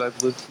 places that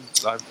I've lived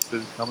since I've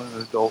become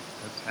an adult,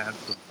 has had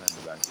some kind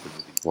of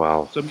activity.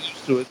 Wow. So I'm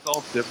used to it. It's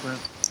all different.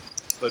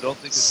 So I don't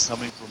think it's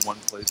coming from one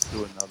place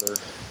to another.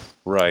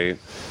 Right.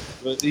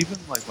 But even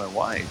like my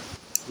wife,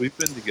 we've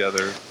been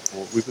together,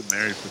 we've been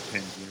married for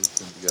 10 years,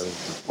 been together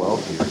for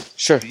 12 years.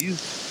 Sure.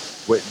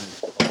 She's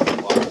witnessed a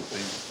lot of the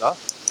same stuff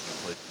in the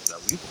places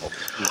that we've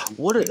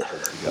lived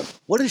together.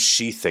 What does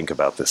she think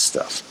about this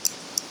stuff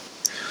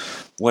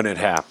when it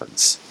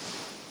happens?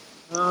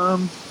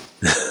 I've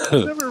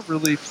never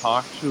really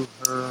talked to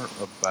her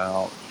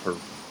about her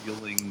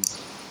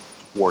feelings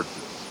towards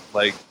it.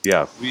 Like,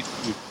 we've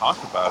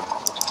talked about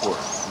it, of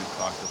course. We've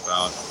talked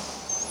about,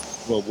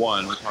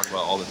 we talk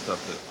about all the stuff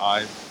that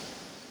I've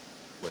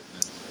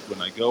witnessed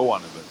when I go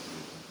on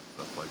investigations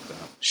and stuff like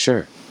that.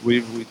 Sure.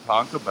 We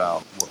talk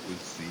about what we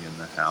see in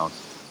the house.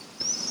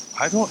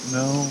 I don't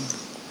know.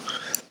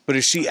 But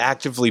is she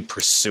actively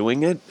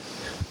pursuing it?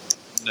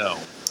 No.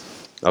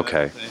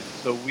 Okay.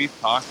 So we've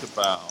talked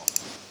about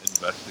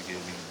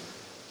investigating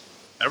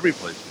every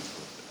place we've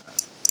looked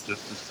at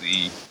just to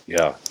see.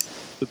 Yeah.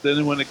 But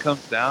then when it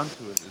comes down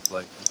to it, it's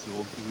like, do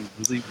we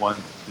really want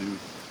to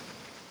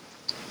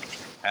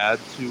add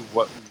to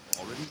what we've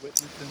already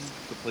witnessed in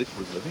the place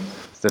we're living?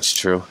 That's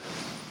true.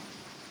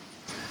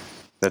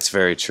 That's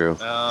very true.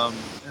 And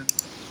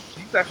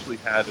she's actually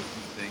had a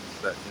few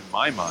things that, in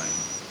my mind,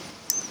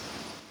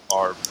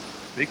 are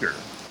bigger.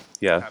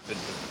 Happened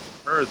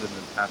to her than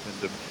has happened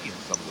to me in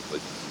some of the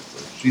places we've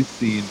lived. She's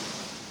seen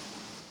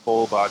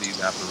full-bodied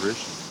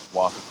apparitions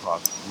walk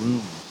across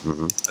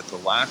rooms at the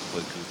last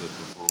place we lived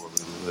before where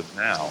we live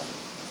now.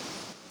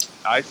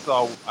 I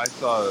saw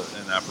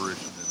an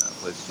apparition in that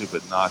place too,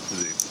 but not to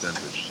the extent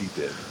that she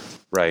did.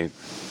 Right.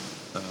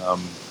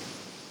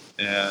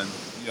 And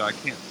I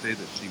can't say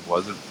that she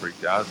wasn't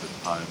freaked out at the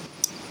time,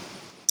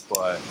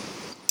 but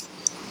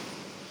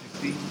she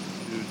seemed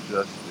to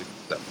just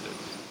accept it.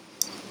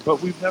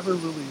 But we've never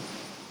really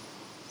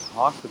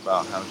talked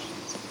about how she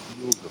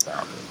feels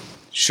about it.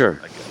 Sure.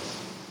 I guess.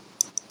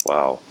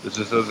 Wow. This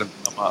just doesn't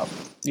come up.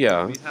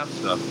 Yeah. We have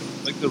stuff.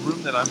 Like the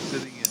room that I'm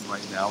sitting in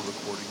right now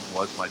recording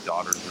was my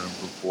daughter's room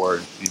before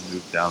she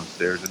moved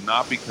downstairs. And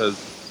not because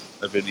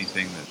of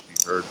anything that she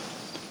heard,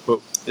 but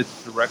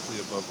it's directly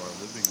above our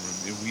living room.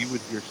 And we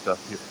would hear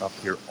stuff up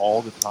here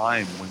all the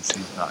time when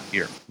she's not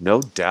here. No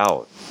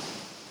doubt.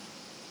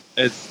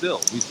 We still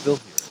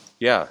hear it.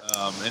 Yeah.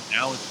 And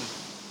now it's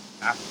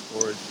just half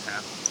storage,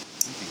 half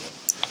studio.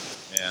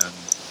 And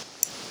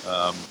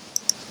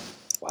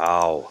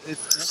wow.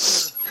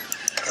 It's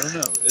never, I don't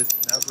know,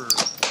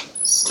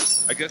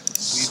 I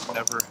guess we've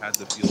never had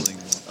the feeling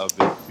of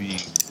it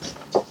being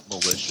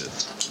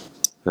malicious.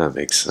 That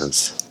makes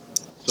sense.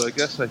 So I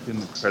guess I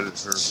can credit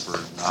her for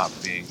not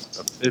being,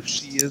 if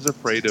she is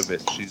afraid of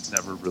it, she's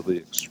never really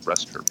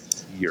expressed her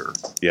fear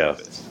of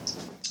it.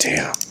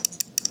 Damn.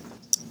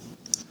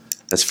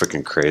 That's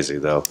freaking crazy,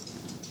 though.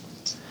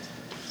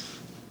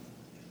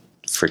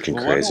 Freaking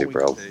crazy,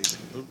 bro.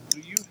 Do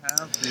you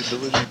have the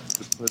ability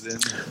to put in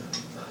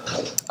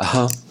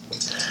Uh-huh.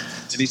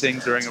 anything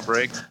during a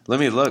break? Let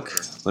me look.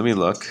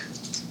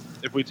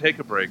 If we take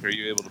a break, are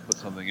you able to put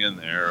something in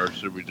there, or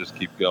should we just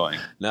keep going?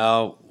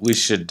 No, we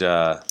should,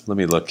 let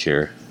me look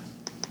here.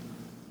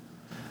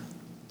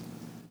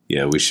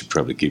 Yeah, we should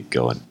probably keep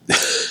going.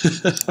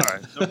 All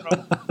right, no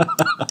problem.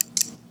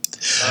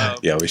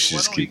 Yeah, we should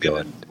just keep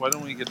going. Why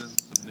don't we get into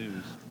some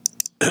news?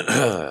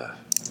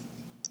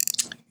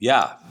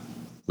 Yeah,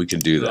 we can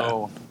do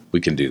So, that.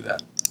 We can do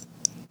that.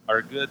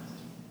 Our good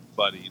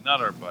buddy,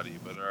 not our buddy,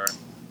 but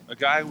a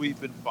guy we've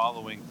been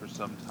following for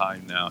some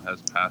time now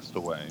has passed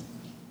away.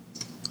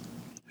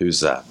 Who's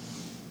that?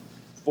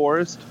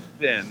 Forrest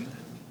Finn,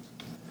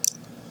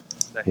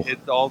 that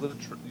hid all the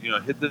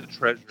hid the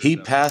treasure. He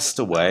passed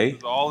away? It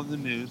was all in the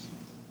news.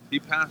 He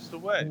passed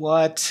away.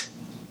 What?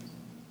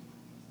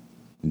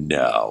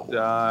 No.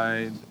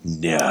 Died.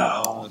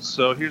 No.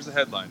 So here's the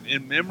headline: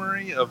 in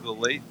memory of the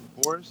late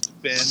Forrest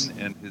Finn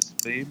and his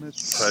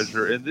famous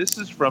treasure, and this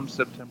is from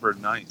September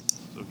 9th.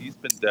 So he's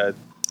been dead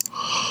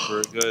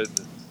for a good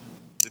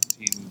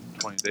 15,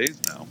 20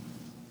 days now.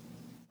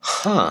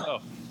 Huh.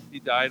 Oh, he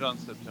died on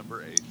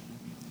September 8th.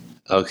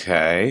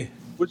 Okay.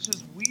 Which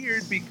is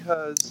weird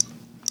because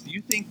do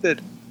you think that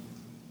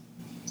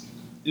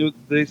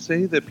they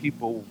say that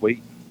people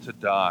wait to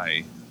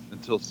die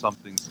until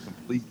something's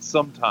complete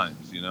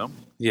sometimes,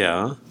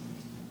 Yeah.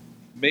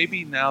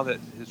 Maybe now that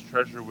his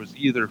treasure was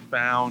either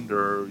found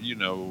or,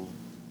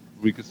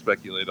 we could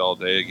speculate all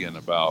day again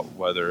about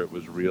whether it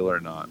was real or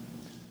not.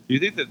 Do you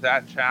think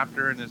that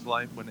chapter in his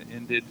life, when it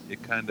ended,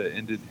 it kind of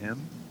ended him?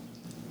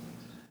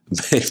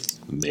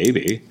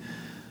 Maybe.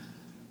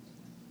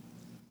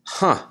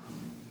 Huh.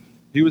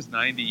 He was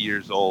 90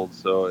 years old,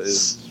 so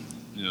it's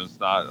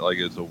not like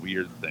it's a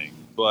weird thing.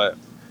 But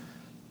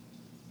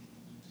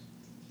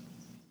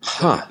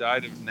he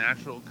died of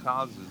natural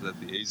causes at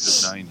the age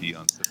of 90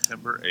 on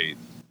September 8th.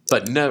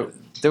 But no,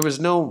 there was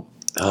no...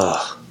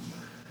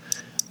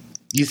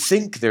 You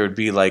think there would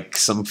be like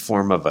some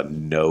form of a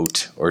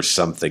note or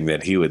something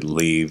that he would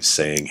leave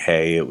saying,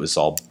 hey, it was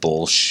all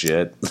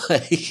bullshit.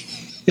 Not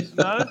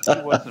if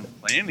he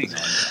wasn't planning on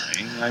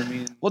dying. I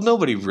mean... Well,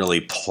 nobody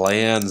really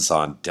plans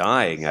on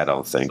dying, I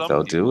don't think,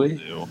 though, do we?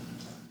 Do.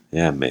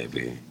 Yeah,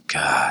 maybe.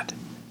 God.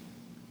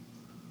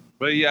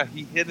 But yeah,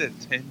 he hit it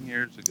 10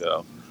 years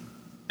ago.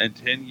 And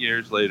 10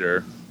 years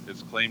later,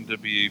 it's claimed to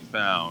be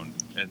found.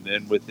 And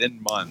then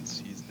within months,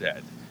 he's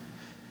dead.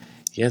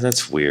 Yeah,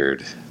 that's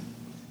weird.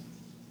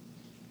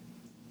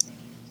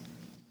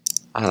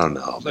 I don't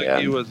know, Looks man.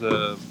 like he was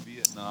a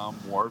Vietnam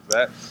War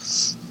vet.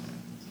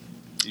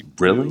 He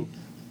Really? flew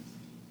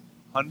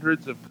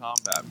hundreds of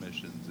combat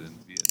missions in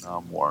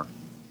Vietnam War.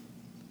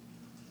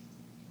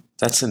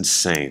 That's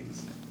insane.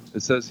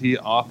 It says he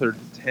authored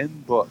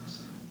 10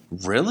 books,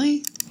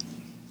 Really?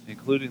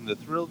 including The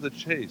Thrill of the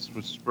Chase,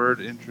 which spurred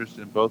interest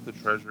in both the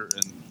treasure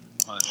and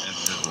hunt in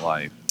his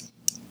life.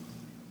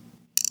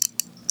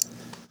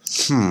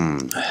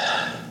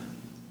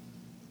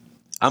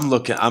 I'm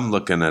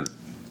looking at...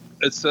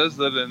 It says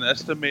that an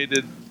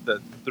estimated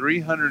that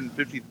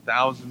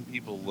 350,000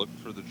 people looked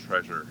for the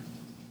treasure.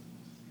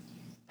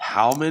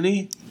 How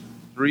many?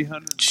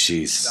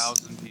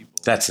 350,000 people.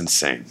 That's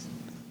insane.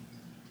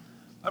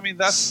 I mean,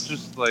 that's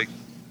just like...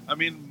 I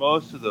mean,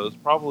 most of those,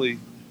 probably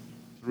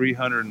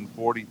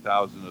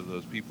 340,000 of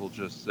those people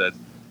just said,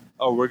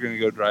 oh, we're going to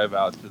go drive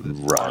out to this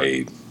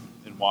Right. park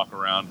and walk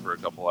around for a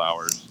couple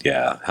hours.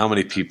 Yeah. How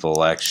many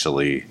people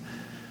actually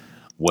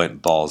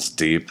went balls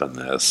deep in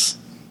this?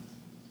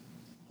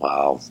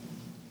 Wow.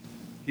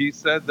 He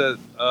said that,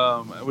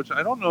 which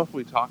I don't know if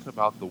we talked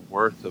about the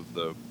worth of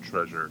the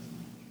treasure.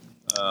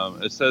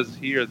 It says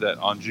here that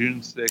on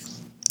June 6th,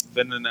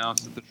 Finn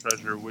announced that the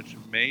treasure, which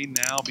may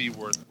now be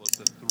worth close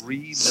to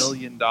 $3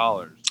 million,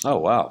 Oh,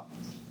 wow.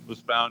 was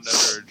found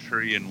under a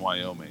tree in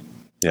Wyoming.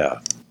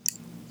 Yeah.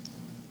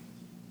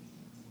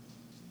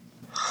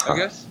 I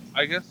guess,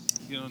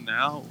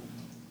 now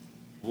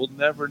we'll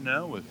never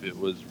know if it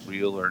was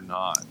real or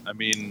not. I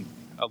mean,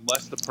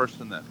 unless the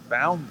person that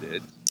found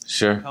it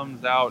Sure.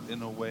 comes out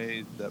in a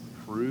way that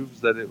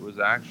proves that it was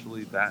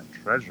actually that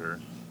treasure.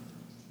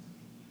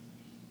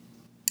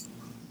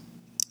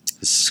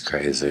 This is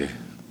crazy.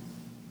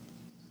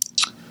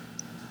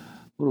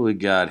 What do we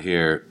got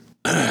here?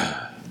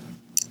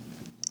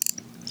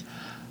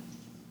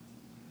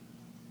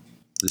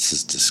 This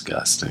is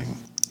disgusting.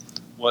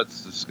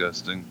 What's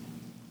disgusting?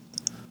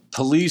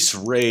 Police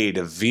raid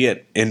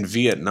in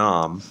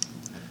Vietnam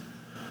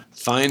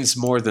finds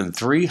more than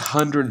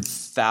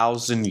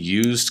 300,000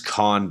 used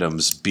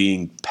condoms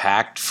being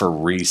packed for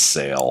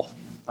resale.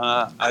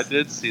 I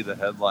did see the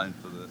headline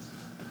for this.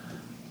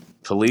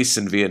 Police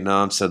in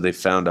Vietnam said they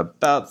found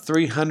about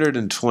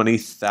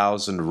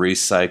 320,000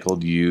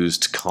 recycled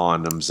used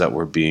condoms that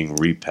were being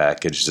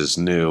repackaged as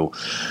new.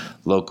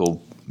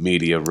 Local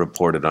media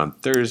reported on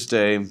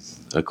Thursday,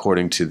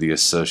 according to the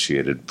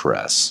Associated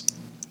Press.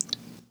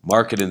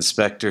 Market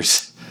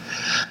inspectors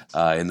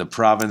In the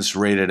province,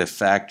 raided a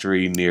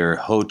factory near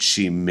Ho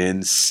Chi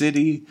Minh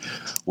City,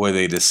 where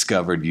they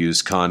discovered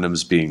used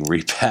condoms being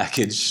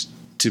repackaged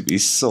to be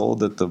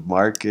sold at the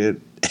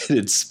market. An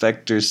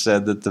inspector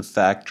said that the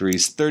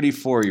factory's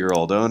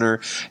 34-year-old owner,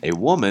 a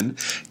woman,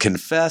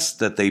 confessed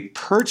that they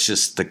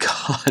purchased the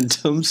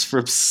condoms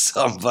from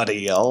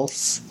somebody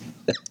else.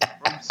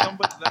 From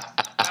somebody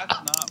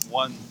that's not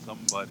one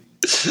somebody.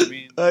 I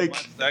mean,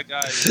 unless that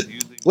guy is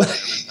using one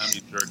every time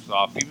he jerks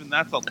off, even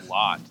that's a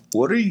lot.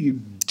 What are you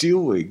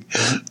doing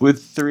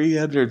with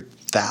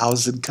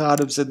 300,000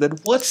 condoms? And then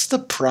what's the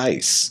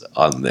price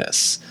on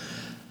this?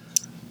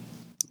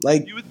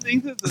 Like, you would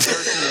think that the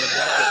person would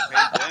have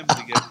to pay them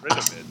to get rid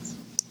of it.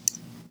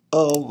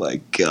 Oh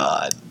my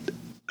God.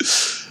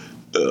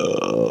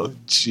 Oh,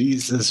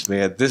 Jesus,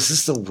 man. This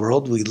is the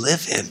world we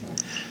live in.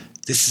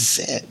 This is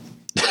it.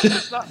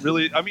 It's not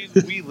really. I mean,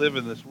 we live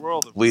in this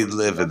world. We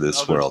live in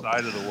this world.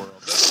 Side of the world.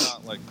 That's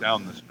not like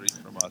down the street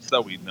from us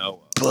that we know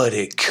of. But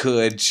it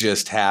could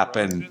just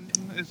happen.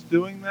 Is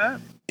doing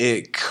that?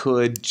 It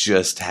could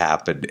just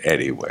happen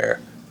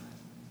anywhere.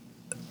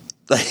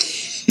 Like,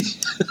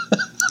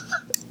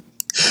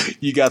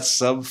 you got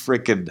some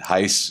freaking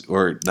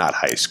not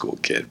high school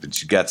kid,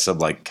 but you got some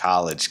like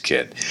college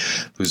kid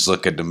who's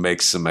looking to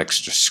make some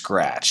extra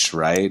scratch,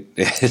 right?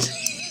 And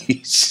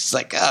he's just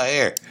like, oh,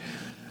 here,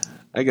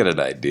 I got an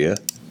idea.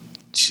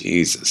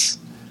 Jesus.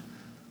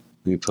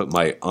 Let me put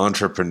my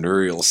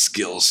entrepreneurial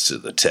skills to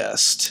the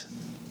test.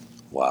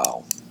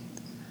 Wow.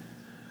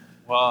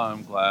 Well,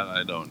 I'm glad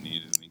I don't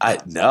need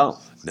any.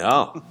 No.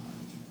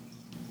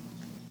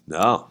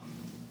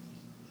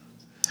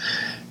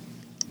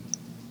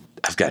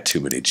 I've got too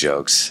many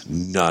jokes.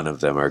 None of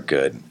them are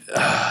good.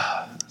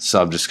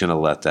 So I'm just going to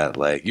let that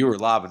lay. You were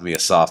lobbing me a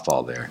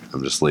softball there.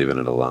 I'm just leaving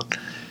it alone.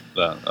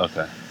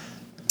 Okay.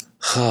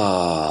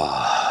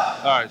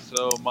 All right,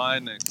 so my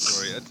next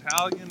story.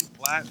 Italian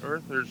flat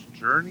earthers'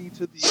 journey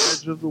to the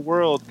edge of the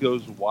world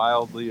goes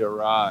wildly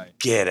awry.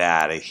 Get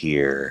out of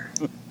here.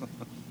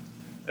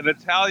 An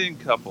Italian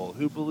couple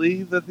who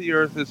believed that the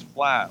earth is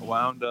flat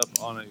wound up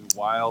on a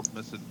wild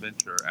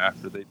misadventure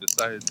after they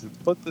decided to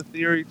put the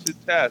theory to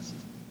test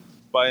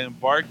by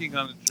embarking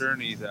on a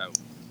journey that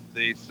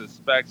they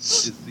suspect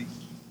is the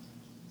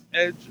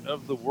edge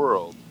of the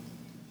world.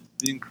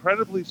 The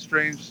incredibly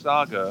strange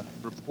saga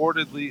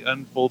reportedly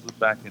unfolded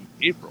back in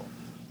April,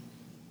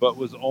 but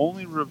was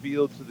only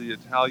revealed to the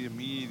Italian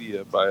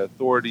media by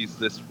authorities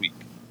this week,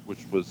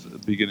 which was the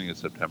beginning of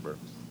September.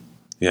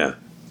 Yeah.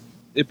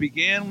 It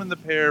began when the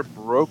pair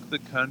broke the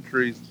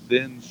country's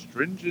then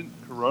stringent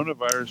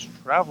coronavirus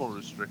travel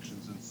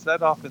restrictions and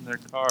set off in their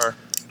car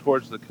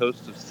towards the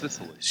coast of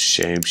Sicily.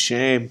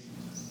 Shame.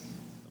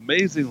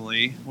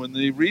 Amazingly, when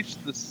they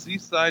reached the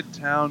seaside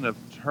town of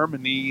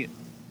Termini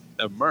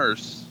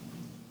Imerse,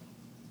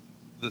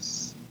 the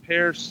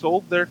pair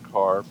sold their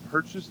car,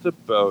 purchased a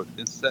boat,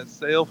 and set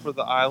sail for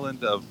the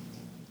island of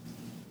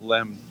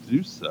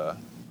Lampedusa,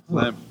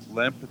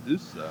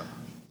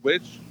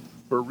 which,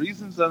 for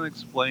reasons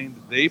unexplained,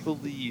 they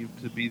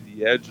believed to be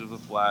the edge of the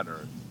flat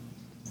Earth.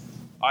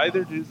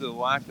 Either due to the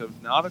lack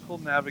of nautical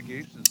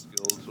navigation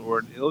skills or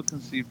an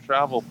ill-conceived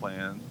travel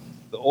plan,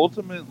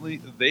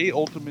 they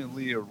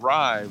ultimately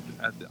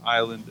arrived at the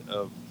island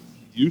of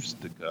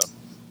Ustica,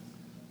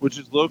 which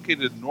is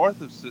located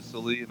north of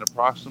Sicily and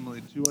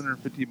approximately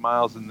 250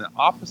 miles in the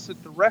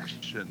opposite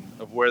direction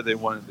of where they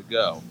wanted to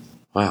go.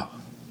 Wow.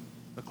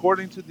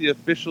 According to the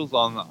officials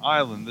on the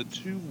island, the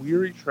two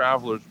weary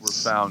travelers were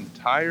found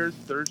tired,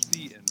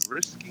 thirsty, and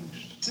risking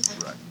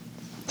shipwreck.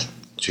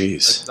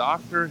 Jeez. A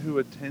doctor who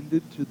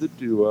attended to the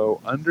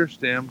duo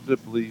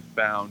understandably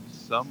found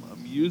some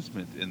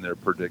amusement in their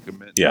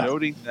predicament,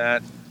 noting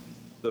that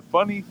the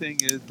funny thing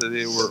is that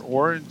they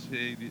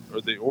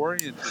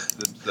oriented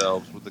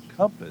themselves with a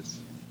compass,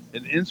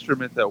 an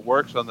instrument that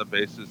works on the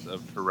basis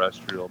of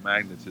terrestrial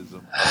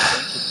magnetism, a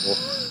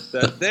principle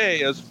that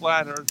they, as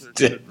flat earthers,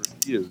 should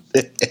refuse.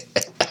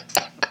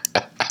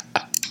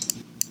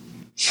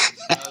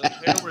 The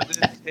pair were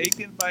then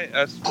taken by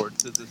escort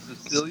to the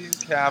Sicilian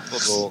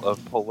capital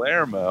of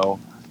Palermo,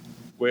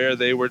 where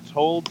they were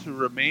told to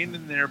remain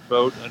in their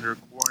boat under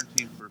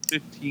quarantine for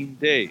 15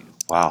 days.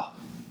 Wow.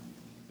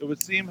 It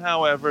would seem,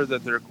 however,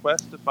 that their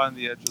quest to find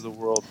the edge of the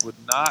world would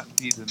not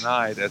be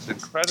denied, as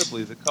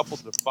incredibly the couple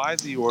defied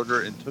the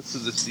order and took to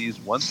the seas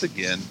once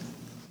again.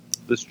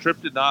 This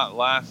trip did not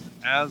last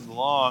as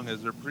long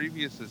as their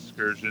previous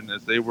excursion,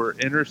 as they were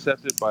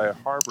intercepted by a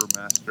harbor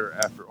master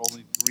after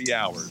only 3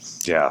 hours.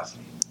 Yeah.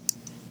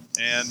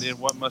 And in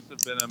what must have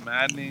been a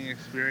maddening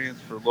experience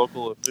for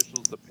local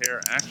officials, the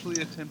pair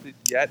actually attempted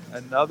yet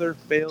another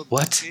failed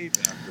escape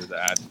after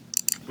that,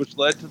 which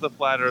led to the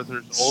flat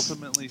earthers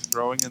ultimately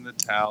throwing in the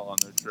towel on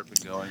their trip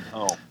and going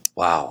home.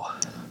 Wow.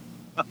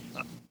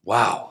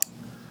 Wow.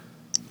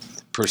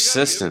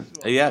 Persistent.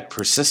 Yeah,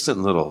 persistent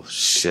little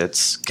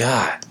shits.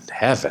 God,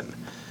 heaven.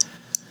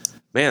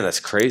 Man, that's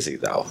crazy,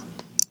 though.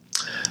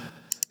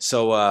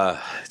 So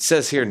it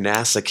says here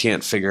NASA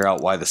can't figure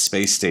out why the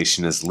space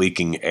station is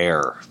leaking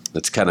air.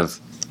 That's kind of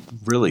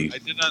really... I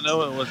did not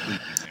know it was leaking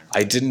air.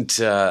 I didn't.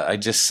 I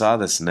just saw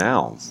this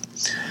now.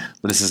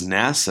 But it says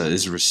NASA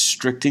is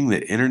restricting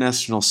the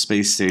International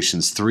Space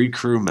Station's 3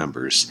 crew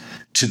members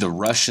to the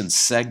Russian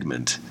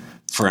segment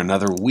for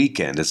another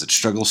weekend as it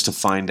struggles to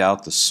find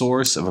out the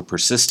source of a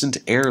persistent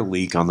air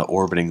leak on the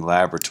orbiting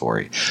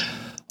laboratory.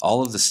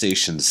 All of the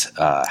station's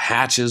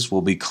hatches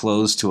will be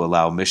closed to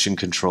allow mission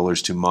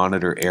controllers to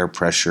monitor air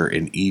pressure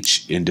in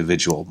each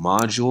individual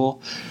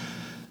module.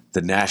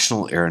 The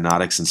National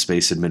Aeronautics and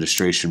Space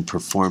Administration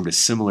performed a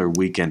similar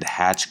weekend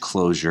hatch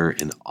closure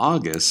in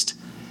August,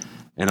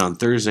 and on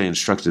Thursday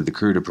instructed the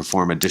crew to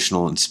perform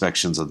additional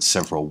inspections on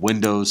several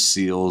windows,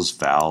 seals,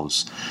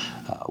 valves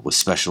with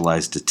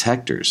specialized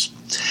detectors.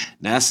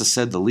 NASA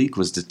said the leak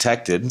was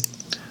detected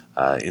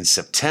in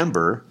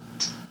September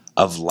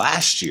of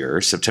last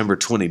year, September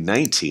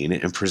 2019,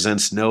 and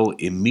presents no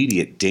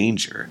immediate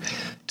danger.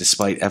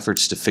 Despite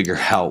efforts to figure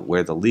out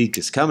where the leak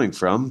is coming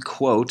from,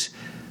 quote,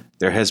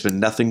 "There has been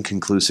nothing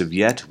conclusive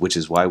yet, which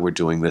is why we're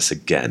doing this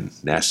again,"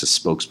 NASA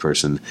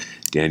spokesperson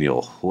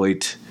Daniel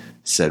Hoyt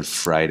said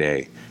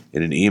Friday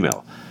in an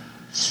email.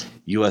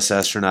 U.S.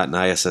 astronaut and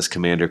ISS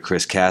Commander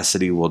Chris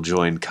Cassidy will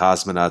join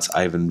cosmonauts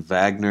Ivan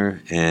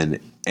Wagner and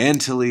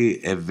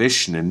Anatoly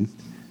Evishnin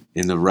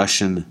in the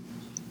Russian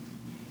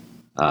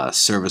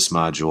service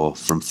module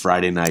from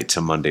Friday night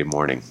to Monday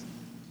morning.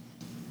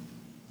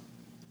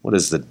 What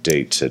is the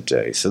date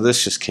today? So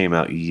this just came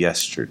out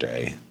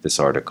yesterday, this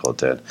article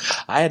did.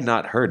 I had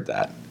not heard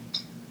that.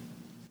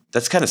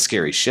 That's kind of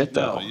scary shit,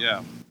 though. No,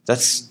 yeah.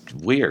 That's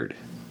weird.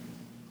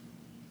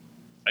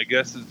 I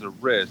guess it's a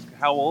risk.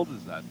 How old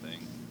is that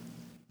thing?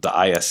 The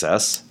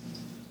ISS?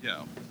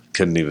 Yeah.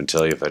 Couldn't even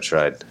tell you if I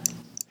tried.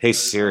 Hey,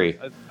 Siri.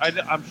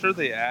 I'm sure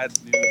they add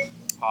new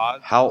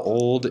pods. How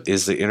old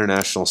is the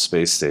International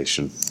Space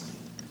Station?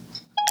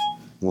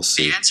 We'll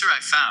see. The answer I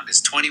found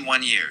is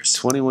 21 years.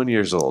 21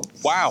 years old.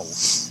 Wow.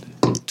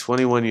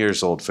 21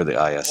 years old for the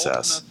ISS. Old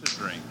enough to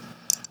drink.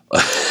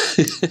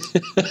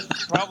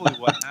 Probably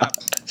what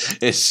happens.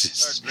 It's You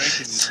just...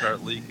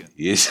 start drinking,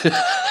 you start leaking. Yes.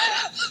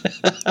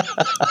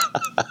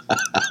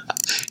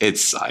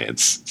 It's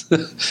science.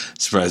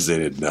 Surprised they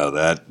didn't know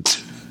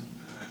that.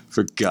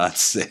 For God's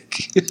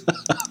sake.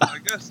 I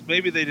guess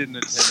maybe they didn't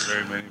attend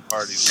very many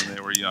parties when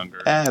they were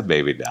younger.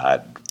 Maybe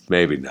not.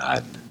 Maybe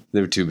not. They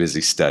were too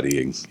busy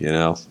studying, you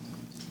know?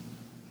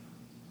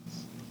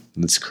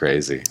 It's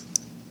crazy.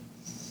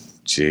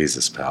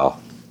 Jesus,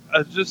 pal.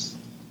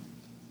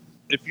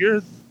 If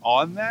you're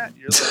on that,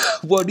 you're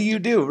like, What do you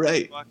do,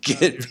 right?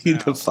 Get me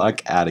the now.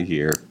 fuck out of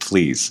here,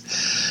 please.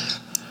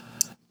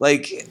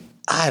 Like,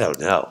 I don't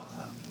know.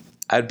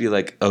 I'd be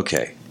like,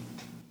 okay,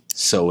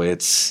 so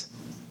it's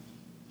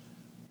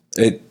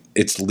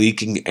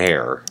leaking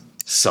air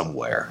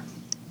somewhere,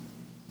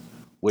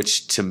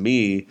 which to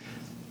me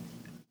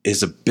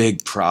is a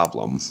big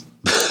problem.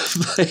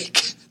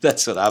 Like,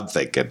 that's what I'm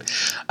thinking.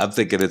 I'm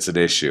thinking it's an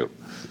issue.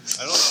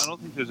 I don't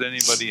think there's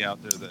anybody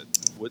out there that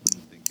wouldn't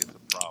think it's a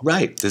problem.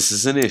 Right, this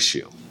is an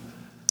issue.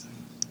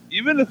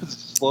 Even if it's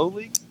a slow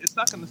leak, it's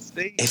not going to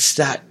stay. It's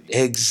not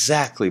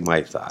exactly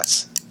my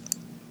thoughts.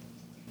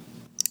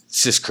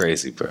 It's just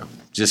crazy, bro.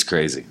 Just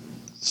crazy.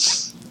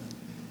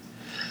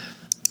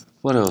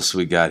 What else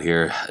we got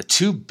here? A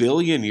 2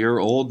 billion year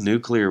old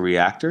nuclear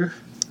reactor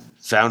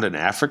found in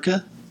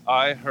Africa?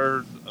 I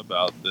heard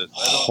about this.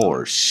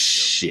 Horse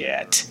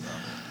shit.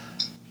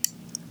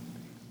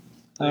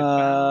 They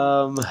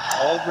found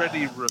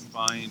already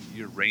refined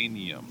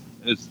uranium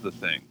is the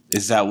thing.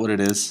 Is that what it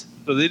is?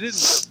 So they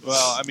didn't.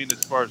 Well, I mean,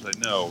 as far as I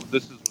know,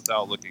 this is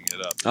without looking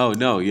it up. Oh,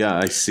 no, yeah,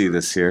 I see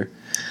this here.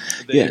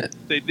 They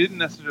didn't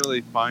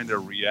necessarily find a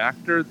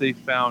reactor. They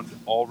found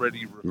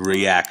already refined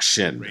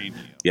Reaction.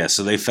 uranium. Yeah,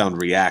 so they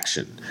found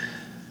reaction. They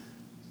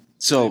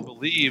So,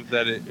 believe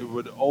that it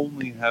would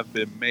only have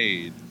been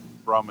made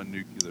from a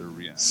nuclear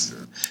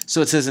reactor.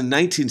 so it says in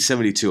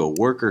 1972, a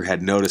worker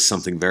had noticed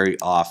something very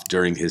off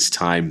during his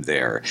time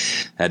there.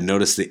 Had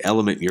noticed the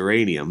element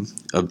uranium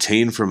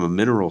obtained from a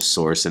mineral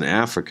source in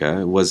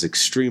Africa. Was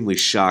extremely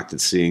shocked at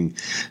seeing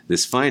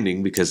this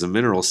finding because the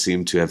mineral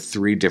seemed to have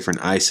 3 different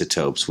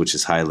isotopes, which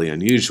is highly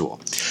unusual.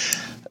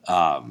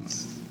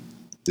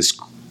 This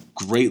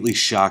greatly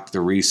shocked the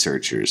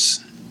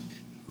researchers.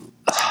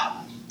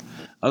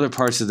 Other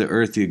parts of the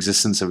Earth, the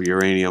existence of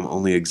uranium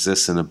only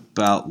exists in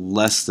about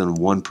less than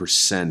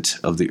 1%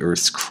 of the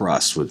Earth's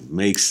crust, which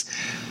makes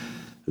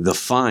the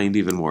find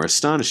even more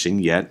astonishing,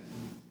 yet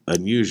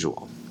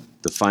unusual.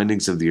 The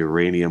findings of the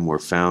uranium were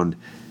found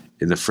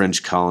in the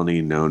French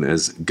colony known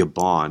as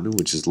Gabon,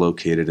 which is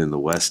located in the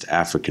West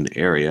African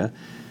area.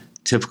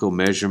 Typical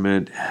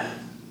measurement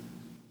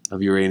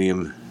of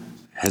uranium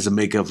has a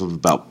makeup of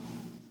about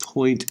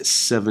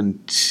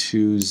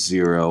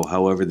 0.720.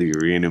 However, the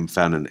uranium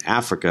found in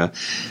Africa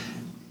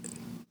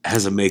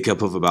has a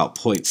makeup of about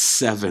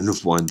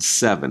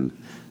 0.717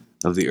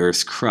 of the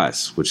Earth's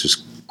crust, which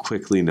is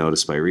quickly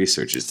noticed by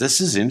researchers.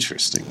 This is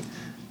interesting.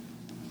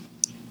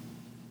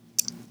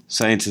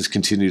 Scientists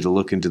continue to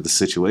look into the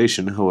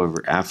situation.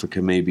 However,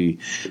 Africa may be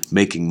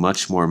making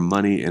much more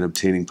money and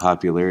obtaining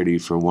popularity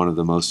for one of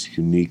the most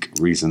unique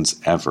reasons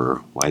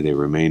ever. Why they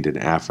remained in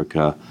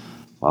Africa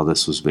while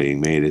this was being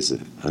made is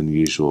an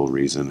unusual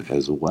reason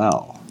as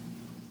well.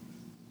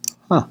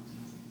 Huh.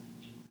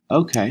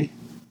 Okay.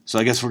 So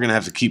I guess we're going to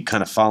have to keep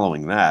kind of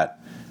following that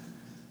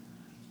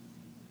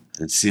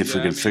and see if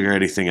we can figure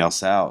anything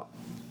else out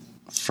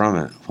from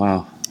it.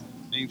 Wow.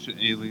 Ancient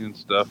alien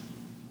stuff.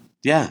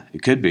 Yeah,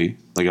 it could be.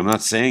 Like, I'm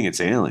not saying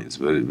it's aliens,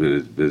 but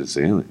it's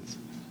aliens.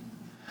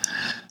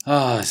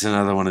 Oh, it's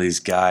another one of these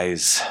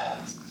guys.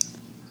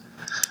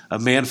 A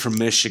man from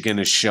Michigan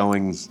is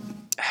showing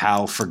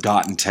how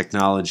forgotten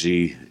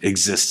technology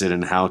existed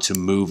and how to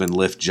move and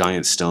lift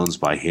giant stones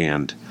by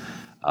hand.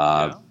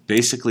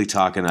 Basically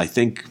talking, I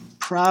think,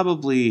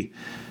 probably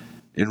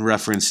in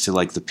reference to,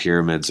 like, the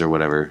pyramids or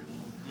whatever.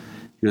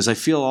 He goes, I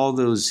feel all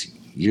those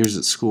years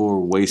at school were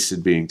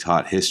wasted being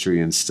taught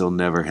history and still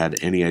never had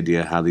any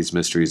idea how these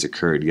mysteries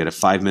occurred. Yet a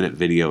 5-minute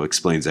video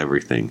explains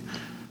everything.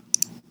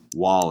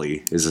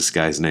 Wally is this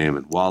guy's name,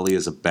 and Wally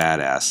is a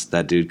badass.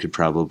 That dude could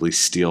probably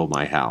steal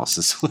my house,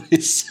 is what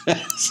he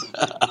says.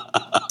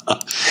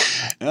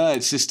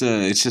 It's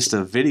just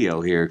a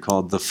video here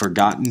called The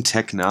Forgotten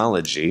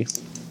Technology.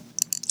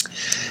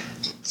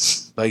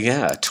 But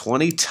yeah, a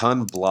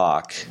 20-ton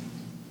block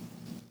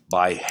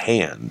by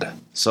hand.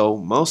 So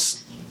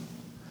most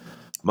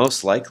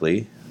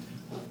likely,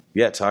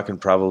 yeah, talking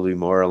probably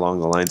more along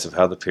the lines of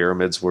how the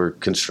pyramids were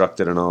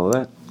constructed and all of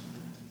that.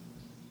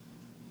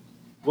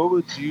 What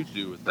would you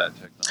do with that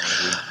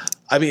technology?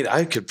 I mean,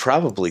 I could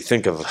probably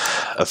think of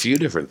a few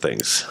different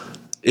things.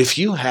 If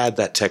you had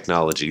that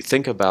technology,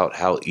 think about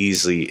how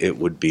easy it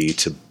would be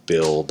to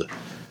build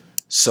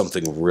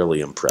something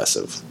really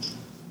impressive.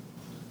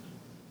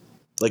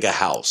 Like a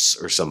house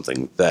or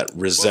something that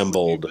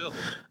resembled...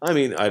 I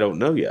mean, I don't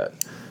know yet.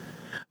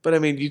 But I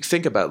mean, you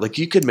think about, like,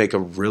 you could make a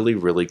really,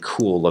 really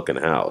cool looking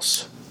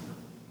house.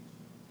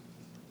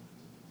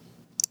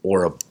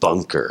 Or a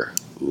bunker.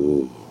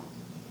 Ooh.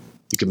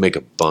 You could make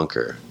a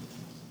bunker.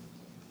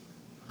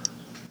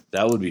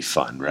 That would be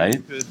fun, right?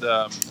 You could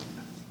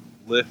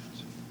lift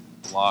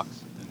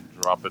blocks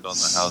and drop it on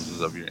the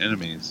houses of your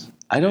enemies.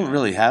 I don't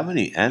really have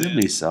any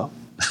enemies, though.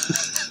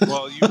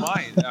 Well, you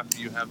might after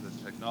you have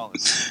this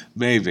technology.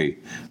 Maybe.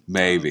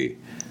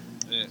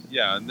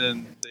 Yeah, and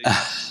then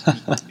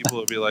people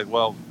will be like,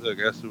 well, I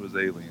guess it was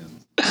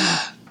aliens.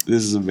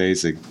 This is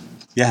amazing.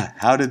 Yeah,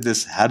 how did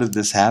this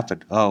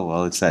happen? Oh,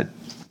 well, it's that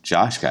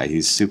Josh guy.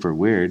 He's super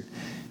weird.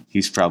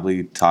 He's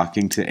probably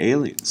talking to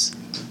aliens.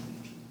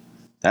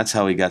 That's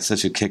how he got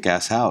such a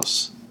kick-ass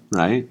house,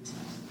 right?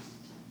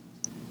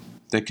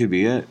 That could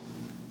be it.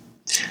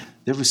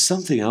 There was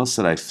something else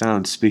that I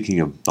found, speaking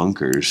of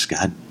bunkers.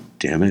 God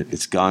damn it,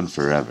 it's gone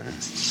forever.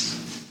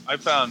 I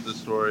found the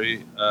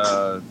story.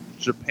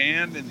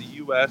 Japan and the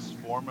U.S.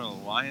 form an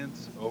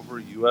alliance over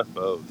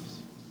UFOs.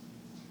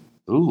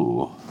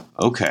 Ooh,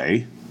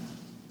 okay.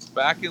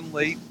 Back in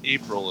late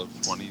April of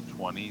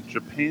 2020,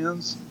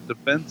 Japan's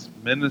defense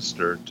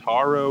minister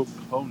Taro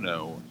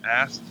Kono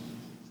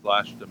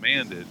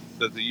asked/demanded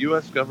that the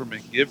U.S.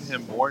 government give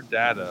him more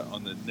data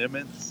on the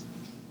Nimitz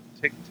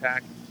Tic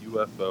Tac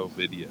UFO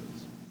videos.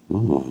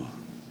 Ooh.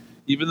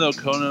 Even though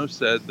Kono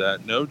said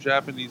that no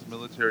Japanese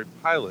military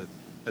pilot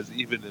has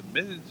even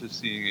admitted to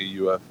seeing a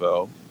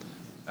UFO,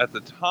 at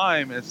the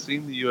time it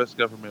seemed the U.S.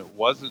 government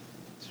wasn't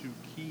too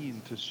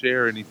keen to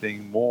share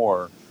anything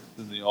more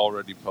than the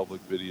already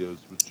public videos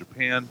with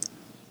Japan.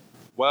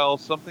 Well,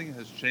 something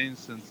has changed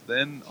since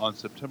then. On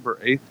September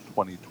 8th,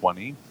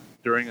 2020,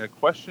 during a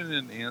question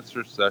and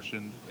answer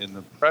session in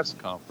the press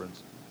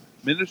conference,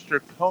 Minister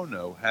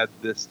Kono had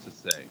this to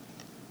say.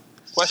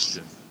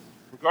 Question.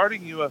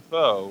 Regarding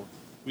UFO,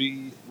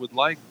 we would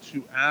like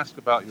to ask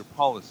about your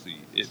policy.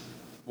 It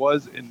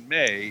was in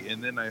May,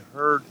 and then I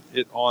heard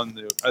it on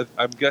the...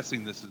 I'm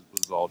guessing this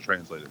was all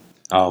translated.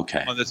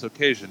 Okay. On this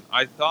occasion.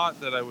 I thought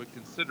that I would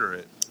consider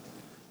it.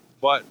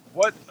 But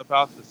what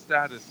about the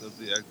status of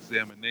the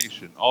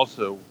examination?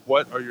 Also,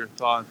 what are your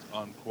thoughts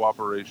on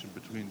cooperation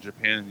between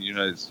Japan and the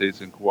United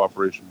States and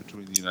cooperation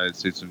between the United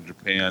States and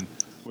Japan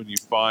when you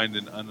find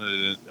an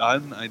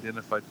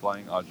unidentified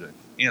flying object?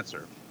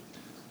 Answer.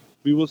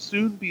 We will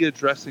soon be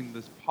addressing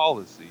this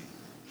policy.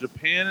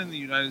 Japan and the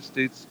United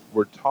States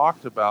were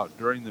talked about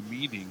during the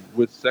meeting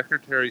with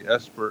Secretary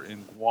Esper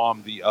in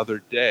Guam the other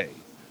day.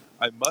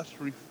 I must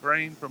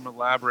refrain from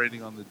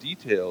elaborating on the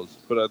details,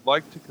 but I'd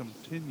like to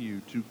continue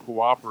to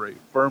cooperate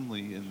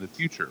firmly in the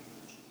future.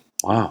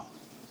 Wow.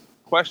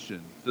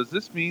 Question. Does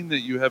this mean that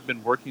you have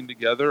been working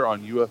together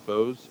on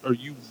UFOs, or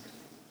you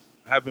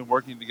have been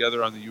working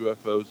together on the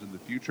UFOs in the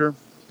future?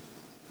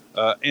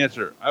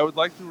 Answer. I would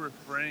like to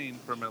refrain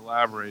from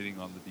elaborating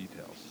on the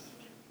details.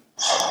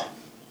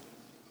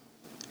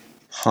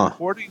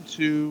 According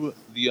to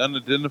the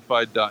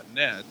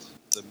unidentified.net,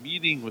 the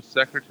meeting with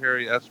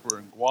Secretary Esper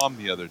in Guam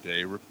the other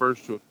day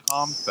refers to a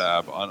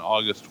confab on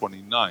August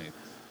 29th.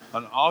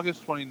 On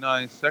August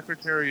 29th,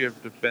 Secretary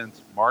of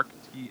Defense Mark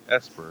T.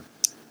 Esper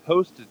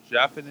hosted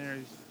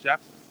Japanese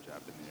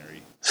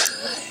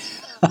hungry.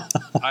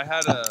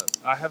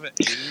 I haven't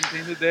ate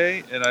anything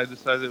today, and I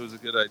decided it was a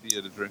good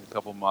idea to drink a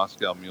couple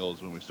Moscow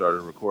Mules when we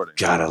started recording.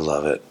 Gotta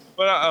love it.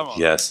 But I'm on.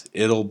 Yes,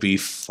 it'll be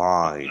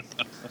fine.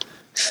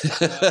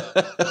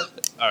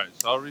 All right,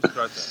 so I'll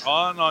restart that.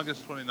 On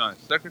August 29th,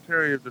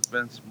 Secretary of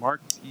Defense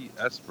Mark T.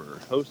 Esper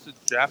hosted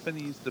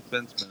Japanese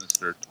Defense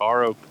Minister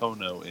Taro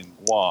Kono in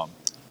Guam,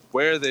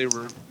 where they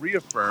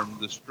reaffirmed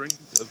the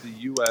strength of the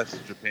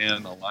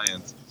U.S.-Japan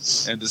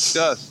alliance and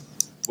discussed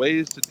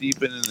ways to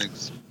deepen and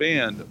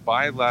expand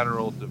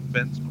bilateral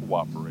defense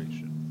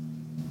cooperation.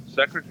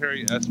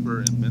 Secretary Esper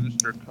and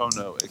Minister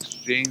Kono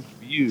exchanged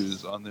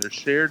views on their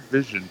shared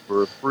vision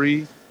for a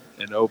free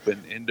and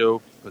open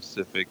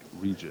Indo-Pacific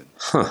region.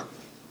 Huh.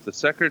 The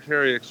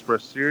Secretary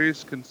expressed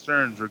serious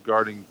concerns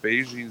regarding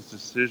Beijing's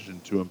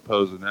decision to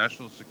impose a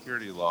national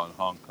security law in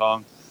Hong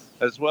Kong,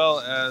 as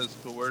well as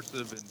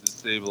coercive and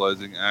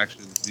destabilizing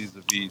actions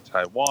vis-a-vis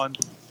Taiwan.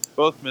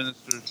 Both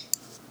ministers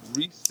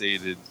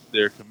restated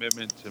their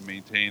commitment to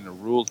maintain a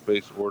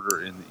rules-based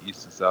order in the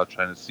East and South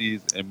China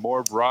Seas and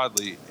more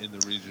broadly in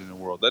the region and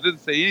world. That didn't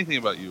say anything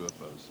about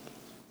UFOs.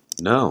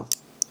 No,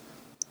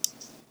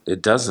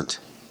 it doesn't.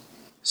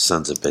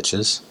 Sons of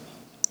bitches.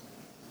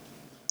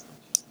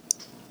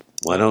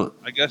 Why don't...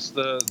 I guess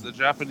the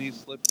Japanese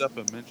slipped up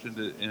and mentioned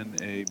it in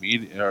a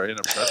meeting or in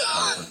a press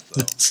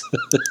conference,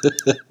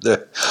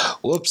 though.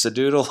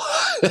 Whoops-a-doodle.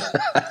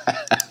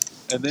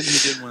 And then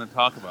he didn't want to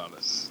talk about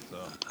it.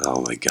 So.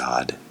 Oh my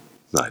God.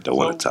 No, I don't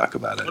want to talk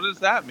about it. What does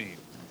that mean?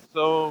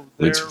 So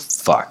they're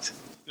It's fucked.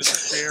 going to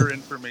share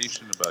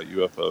information about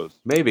UFOs.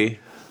 Maybe.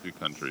 Two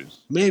countries.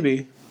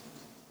 Maybe.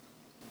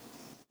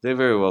 They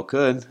very well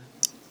could.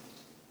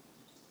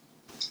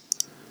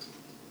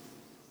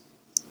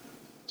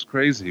 It's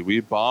crazy. We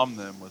bombed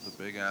them with a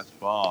big ass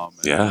bomb,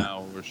 and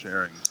now we're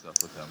sharing stuff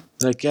with them.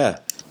 Like, yeah.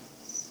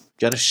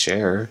 Gotta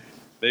share.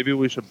 Maybe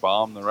we should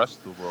bomb the rest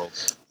of the world.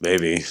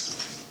 Maybe.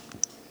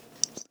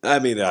 I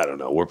mean, I don't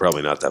know. We're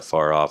probably not that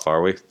far off,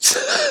 are we?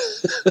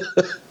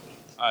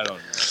 I don't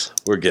know.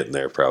 We're getting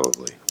there,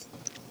 probably.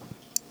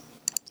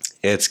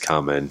 It's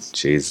coming.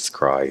 Jesus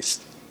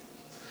Christ.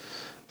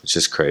 It's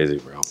just crazy,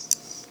 bro.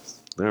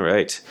 All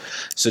right.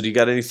 So do you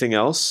got anything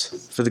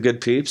else for the good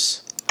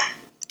peeps?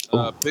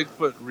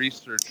 Bigfoot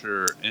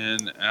researcher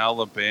in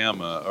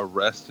Alabama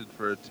arrested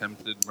for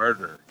attempted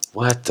murder.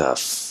 What the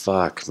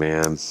fuck,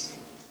 man?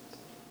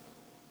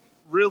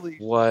 Really?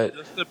 What?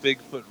 Just a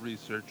Bigfoot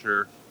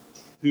researcher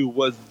who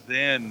was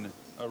then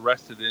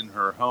arrested in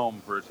her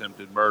home for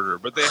attempted murder.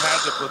 But they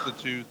had to put the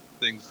two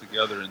things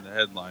together in the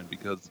headline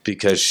because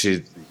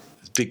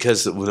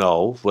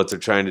what they're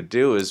trying to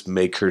do is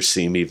make her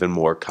seem even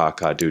more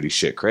caca duty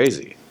shit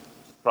crazy.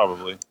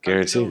 Probably.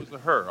 Guaranteed. It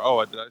was her.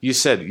 Oh,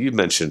 You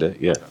mentioned it,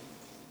 yeah.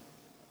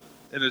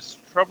 In a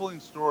troubling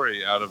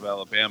story out of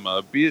Alabama,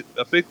 a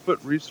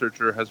Bigfoot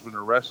researcher has been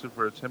arrested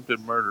for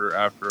attempted murder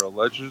after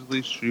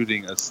allegedly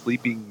shooting a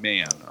sleeping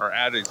man, or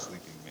at a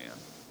sleeping man.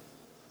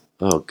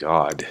 Oh,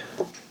 God.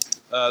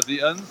 The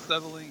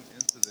unsettling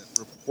incident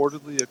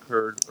reportedly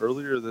occurred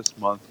earlier this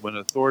month when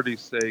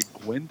authorities say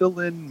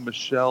Gwendolyn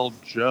Michelle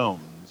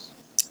Jones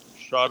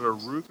shot a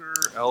Ruger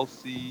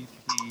LCP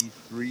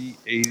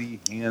 380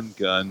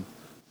 handgun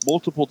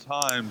multiple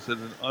times at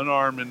an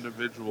unarmed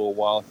individual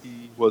while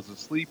he was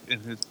asleep in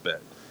his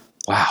bed.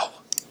 Wow.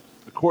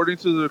 According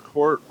to the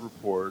court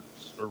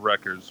reports or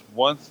records,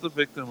 once the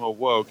victim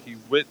awoke, he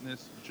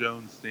witnessed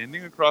Jones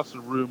standing across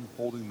the room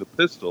holding the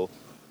pistol.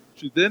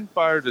 She then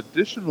fired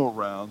additional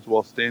rounds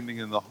while standing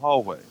in the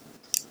hallway.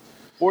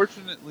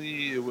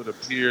 Fortunately, it would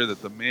appear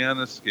that the man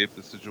escaped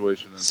the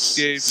situation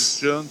unscathed, as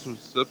Jones was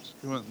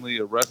subsequently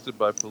arrested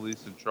by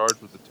police and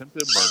charged with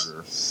attempted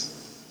murder.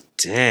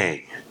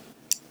 Dang.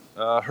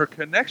 Her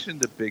connection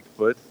to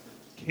Bigfoot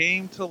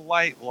came to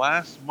light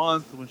last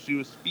month when she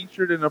was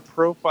featured in a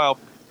profile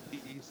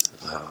piece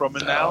from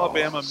an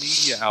Alabama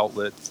media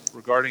outlet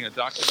regarding a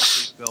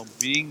documentary film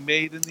being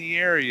made in the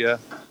area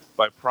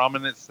by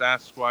prominent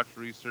Sasquatch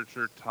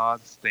researcher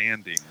Todd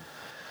Standing.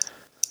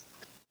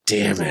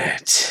 Damn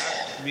it.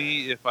 Ask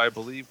me if I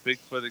believe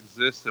Bigfoot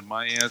exists, and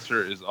my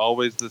answer is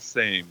always the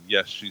same.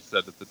 Yes, she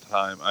said at the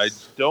time. I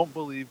don't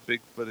believe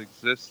Bigfoot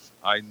exists.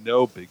 I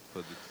know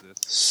Bigfoot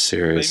exists.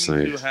 Seriously.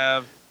 Claiming to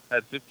have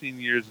had 15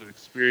 years of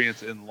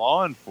experience in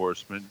law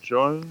enforcement,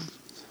 Jones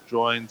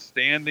joined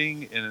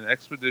Standing in an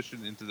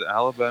expedition into the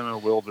Alabama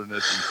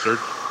wilderness in search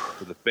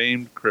for the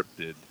famed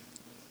cryptid.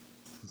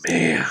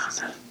 Man.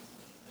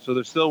 So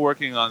they're still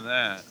working on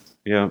that.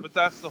 Yeah. But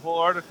that's the whole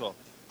article.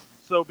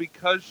 So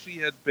because she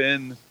had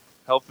been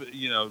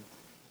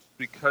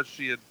because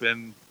she had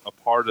been a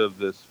part of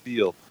this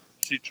field,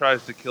 she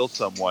tries to kill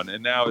someone,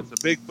 and now it's a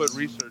Bigfoot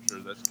researcher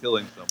that's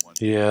killing someone.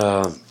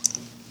 Yeah.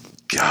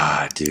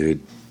 God,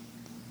 dude.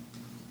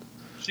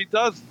 She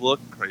does look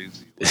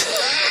crazy.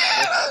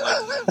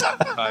 Like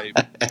type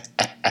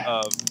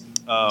of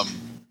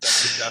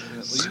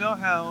definitely. You know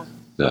how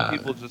some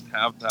people just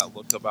have that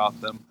look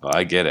about them? Oh,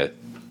 I get it.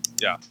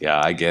 Yeah.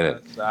 Yeah, I get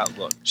it. That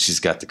look. She's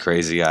got the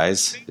crazy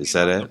eyes. Is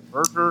that it? The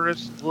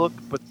murderous look,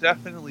 but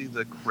definitely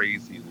the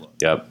crazy look.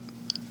 Yep.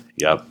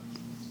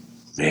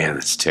 Man,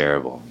 that's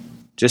terrible.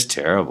 Just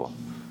terrible.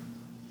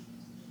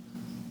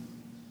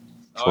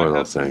 Poor I little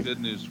have some thing.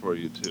 good news for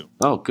you too.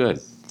 Oh, good.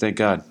 Thank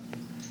God.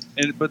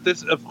 But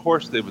this, of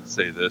course, they would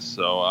say this,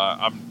 so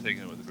I'm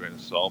taking it with a grain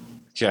of salt.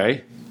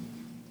 Okay.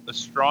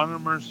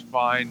 Astronomers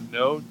find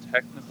no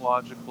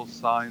technological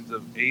signs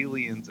of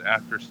aliens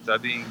after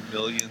studying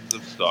millions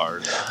of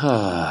stars.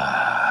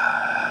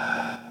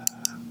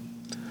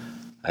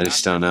 I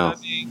just don't know.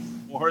 Studying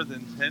more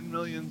than 10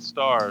 million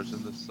stars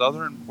in the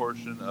southern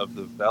portion of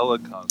the Vela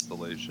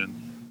constellation,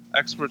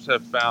 experts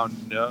have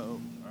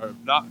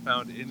not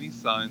found any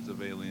signs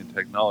of alien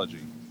technology.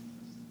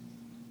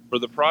 For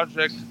the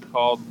project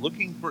called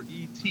Looking for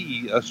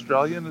ET,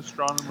 Australian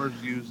astronomers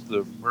used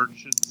the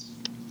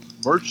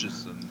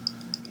Murchison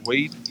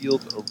Wade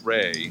Field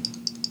Array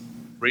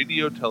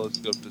radio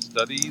telescope to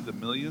study the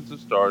millions of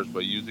stars by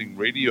using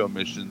radio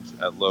emissions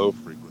at low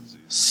frequencies.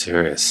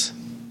 Serious.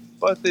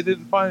 But they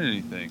didn't find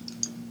anything.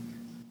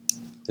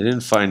 They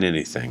didn't find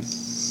anything.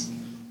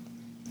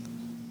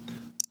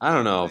 I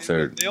don't know if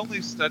they're... They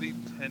only studied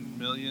 10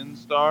 million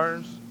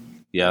stars.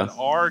 Yeah. And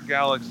our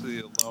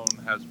galaxy alone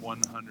has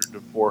 100 to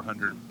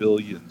 400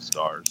 billion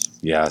stars.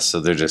 Yeah, so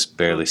they're just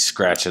barely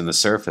scratching the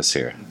surface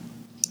here.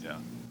 Yeah.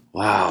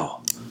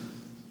 Wow.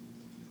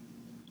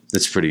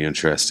 That's pretty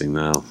interesting,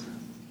 though.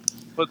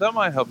 But that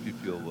might help you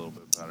feel a little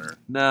bit better.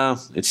 No,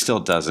 it still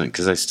doesn't,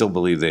 because I still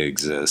believe they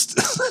exist.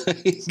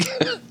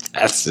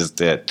 That's just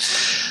it.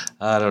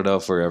 I don't know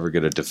if we're ever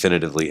going to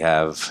definitively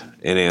have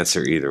an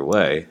answer either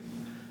way.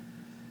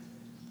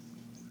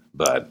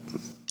 But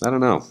I don't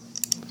know.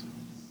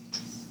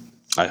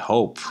 I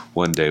hope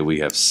one day we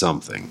have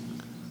something.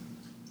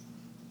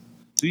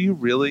 Do you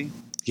really?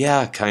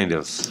 Yeah, kind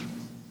of.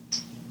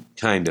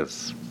 Kind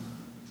of.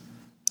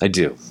 I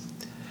do.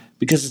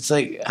 Because it's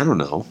like, I don't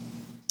know.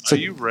 Are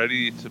you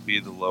ready to be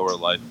the lower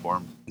life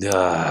form?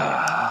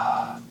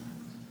 I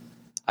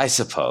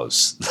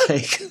suppose.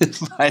 Like,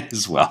 might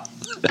as well.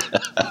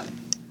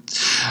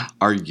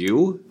 Are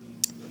you?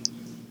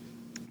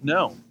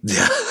 No.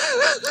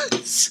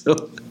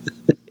 So,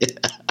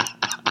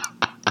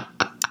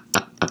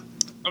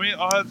 I mean,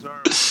 odds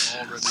are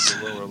I'm already the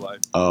lower life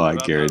form. oh, I but I'm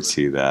not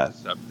guarantee ready to that.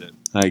 accept it.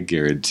 I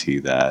guarantee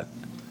that.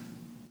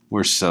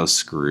 We're so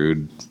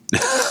screwed.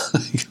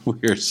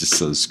 We're just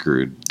so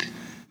screwed.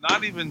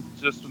 Not even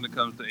just when it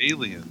comes to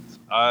aliens.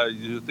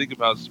 You think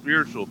about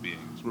spiritual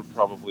beings. We're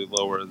probably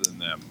lower than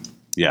them.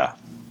 Yeah.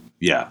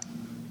 Yeah.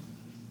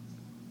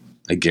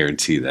 I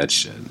guarantee that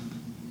shit.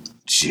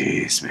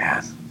 Jeez,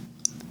 man.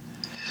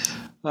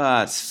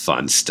 That's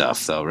fun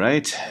stuff, though,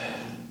 right?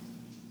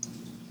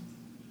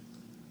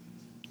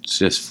 It's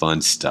just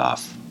fun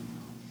stuff.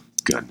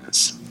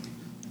 Goodness.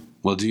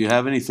 Well, do you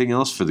have anything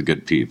else for the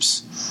good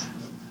peeps?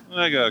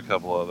 I got a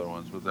couple other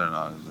ones, but they're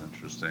not as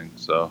interesting.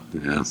 So,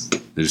 Yeah,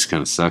 they just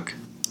kind of suck.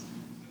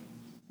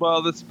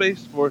 well, the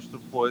Space Force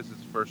deploys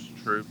its first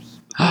troops,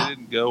 but they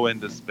didn't go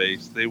into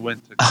space. They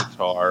went to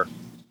Qatar.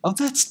 Oh,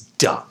 that's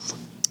dumb.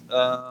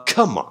 Uh,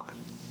 Come on.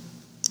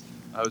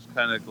 I was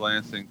kind of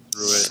glancing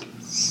through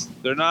it.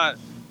 They're not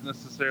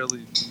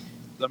necessarily.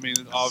 I mean,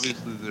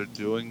 obviously they're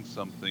doing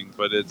something,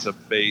 but it's a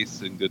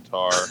base in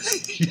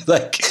Qatar.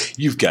 Like,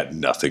 you've got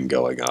nothing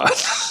going on.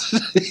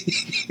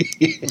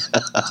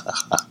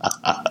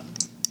 I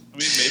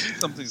mean, maybe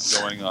something's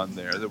going on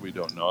there that we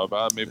don't know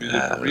about. Maybe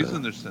there's a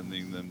reason they're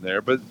sending them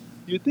there. But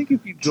you'd think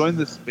if you join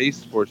the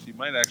Space Force, you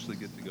might actually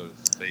get to go to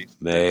space.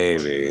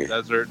 Maybe.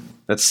 Desert.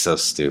 That's so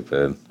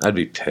stupid. I'd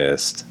be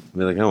pissed. I'd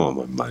be like, I want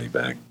my money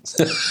back.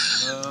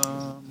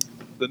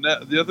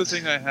 The other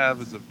thing I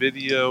have is a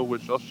video,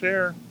 which I'll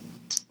share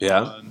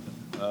Yeah?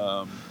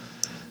 on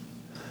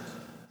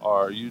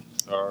our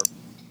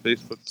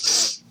Facebook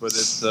page. But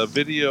it's a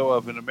video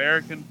of an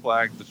American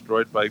flag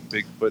destroyed by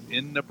Bigfoot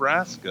in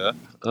Nebraska.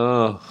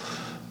 Oh.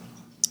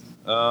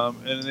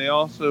 And they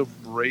also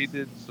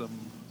braided some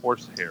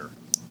horsehair.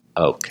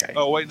 Okay.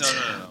 Oh, wait,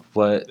 no.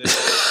 What?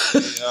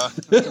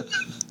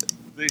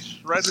 They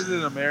shredded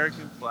an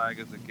American flag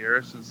at the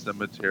Garrison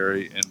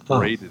Cemetery and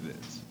braided it.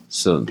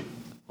 So,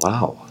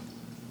 wow.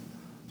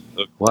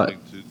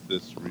 According to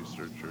this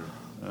researcher.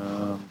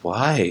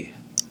 Why?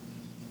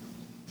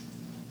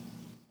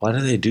 Why do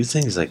they do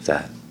things like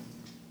that?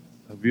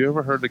 Have you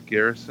ever heard of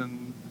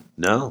Garrison,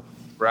 No.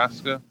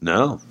 Nebraska?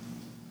 No.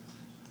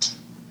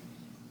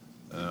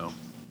 No.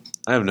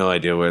 I have no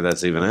idea where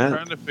that's even I'm at.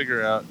 trying to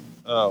figure out.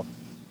 Oh,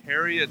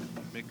 Harriet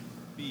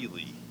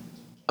McFeely,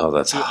 Oh,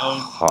 that's who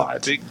owns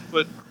hot. the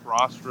Bigfoot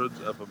Crossroads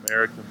of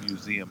America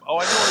Museum. Oh,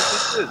 I know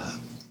where this is.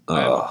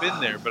 I haven't been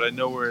there, but I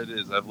know where it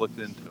is. I've looked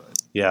into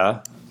it.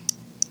 Yeah?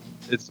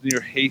 It's near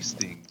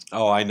Hastings.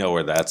 Oh, I know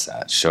where that's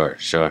at. Sure.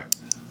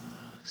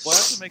 We'll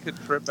have to make a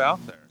trip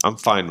out there. I'm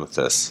fine with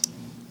this.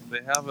 They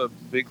have a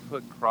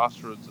Bigfoot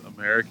Crossroads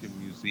American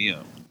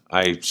Museum.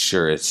 I'm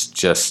sure it's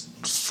just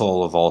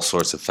full of all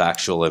sorts of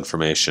factual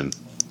information.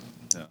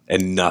 Yeah.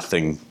 And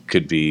nothing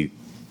could be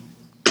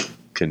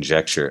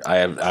conjecture.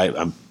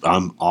 I'm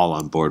all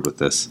on board with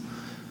this.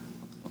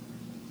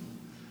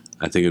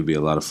 I think it would be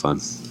a lot of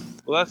fun.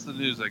 Well, that's the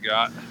news I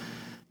got.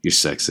 You're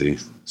sexy.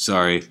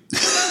 Sorry.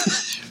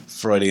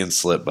 Freudian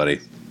slip, buddy.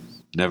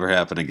 Never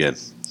happen again.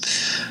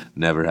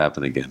 Never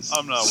happen again.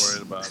 I'm not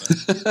worried about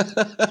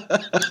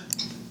it.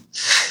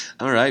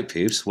 All right,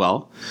 peeps.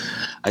 Well,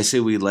 I say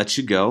we let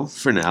you go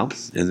for now,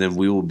 and then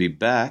we will be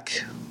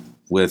back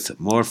with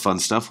more fun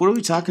stuff. What are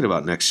we talking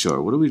about next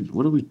show? What are we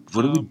doing?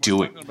 We're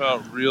talking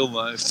about real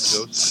life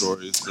ghost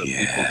stories that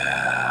people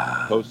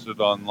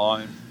posted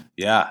online.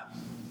 Yeah,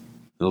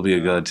 it'll be a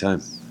good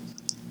time.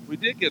 We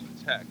did get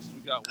a text. We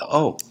got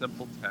one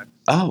simple text.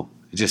 Oh,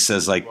 it just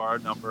says like our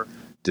number.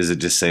 Does it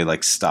just say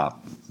like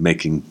stop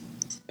making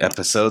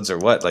episodes or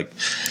what? Like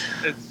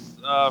it's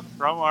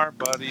from our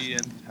buddy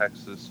in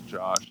Texas,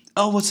 Josh.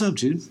 Oh, what's up,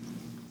 dude?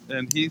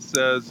 And he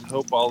says,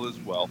 "Hope all is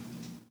well."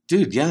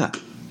 Dude, yeah.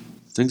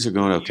 Things are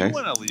going okay. You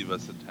want to leave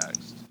us a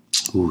text?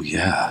 Ooh,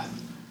 yeah.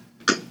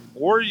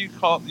 Or you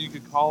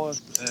could call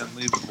us and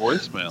leave a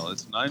voicemail.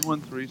 It's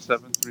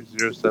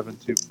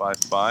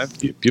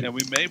 913-730-7255. Yep. And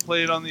we may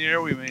play it on the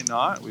air. We may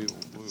not. We'll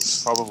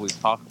probably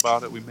talk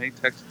about it. We may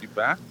text you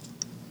back.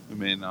 We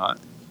may not.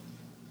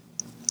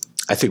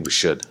 I think we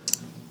should.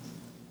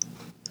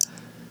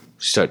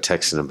 Start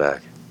texting them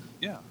back.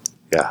 Yeah.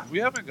 Yeah. We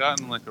haven't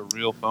gotten like a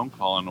real phone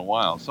call in a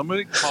while.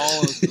 Somebody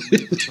call us and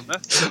leave us a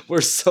message.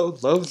 We're so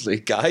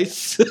lonely,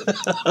 guys.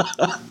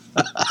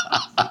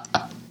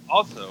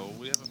 Also,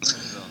 we haven't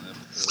mentioned on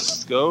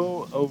this.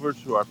 Go over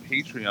to our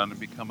Patreon and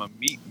become a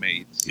meat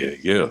mate.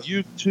 Yeah.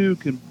 You too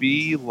can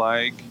be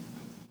like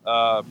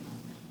our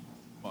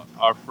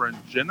friend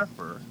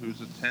Jennifer, who's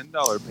a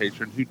 $10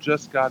 patron, who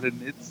just got an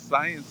It's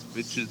Science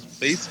Bitches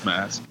face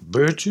mask in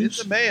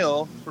the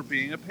mail for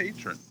being a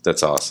patron.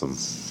 That's awesome.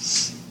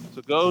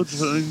 So go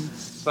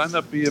sign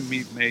up, be a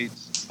meat mate.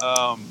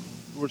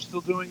 We're still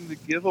doing the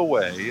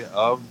giveaway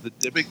of the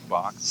Dybbuk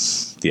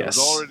box. Yes. It was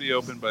already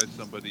opened by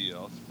somebody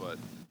else, but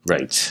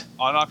right.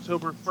 On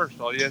October 1st,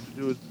 all you have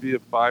to do is be a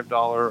 $5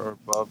 or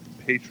above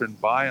patron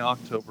by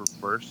October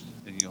 1st,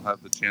 and you'll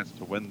have the chance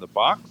to win the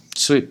box.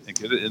 Sweet. And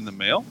get it in the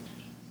mail.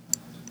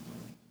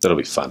 That'll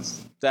be fun.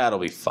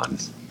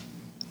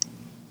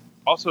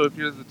 Also, if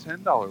you're at the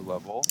 $10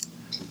 level,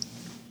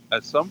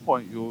 at some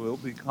point you will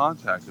be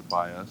contacted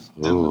by us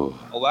and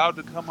allowed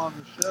to come on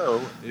the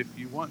show if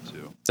you want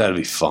to. That'd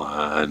be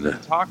fun.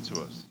 And talk to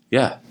us.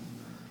 Yeah.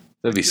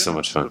 That'd be so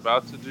much fun.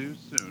 About to do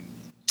soon.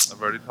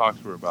 I've already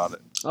talked to her about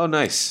it. Oh,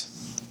 nice.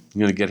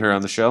 You gonna get her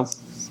on the show?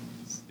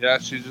 Yeah,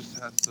 she just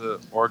has to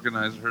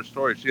organize her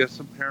story. She has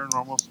some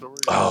paranormal stories.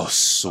 Oh,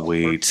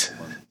 sweet.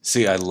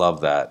 See, I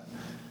love that.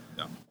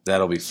 Yeah.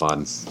 That'll be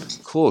fun.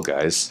 Cool,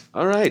 guys.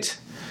 All right.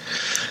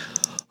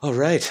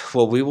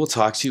 Well, we will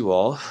talk to you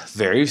all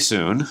very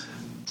soon.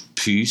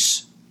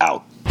 Peace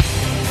out.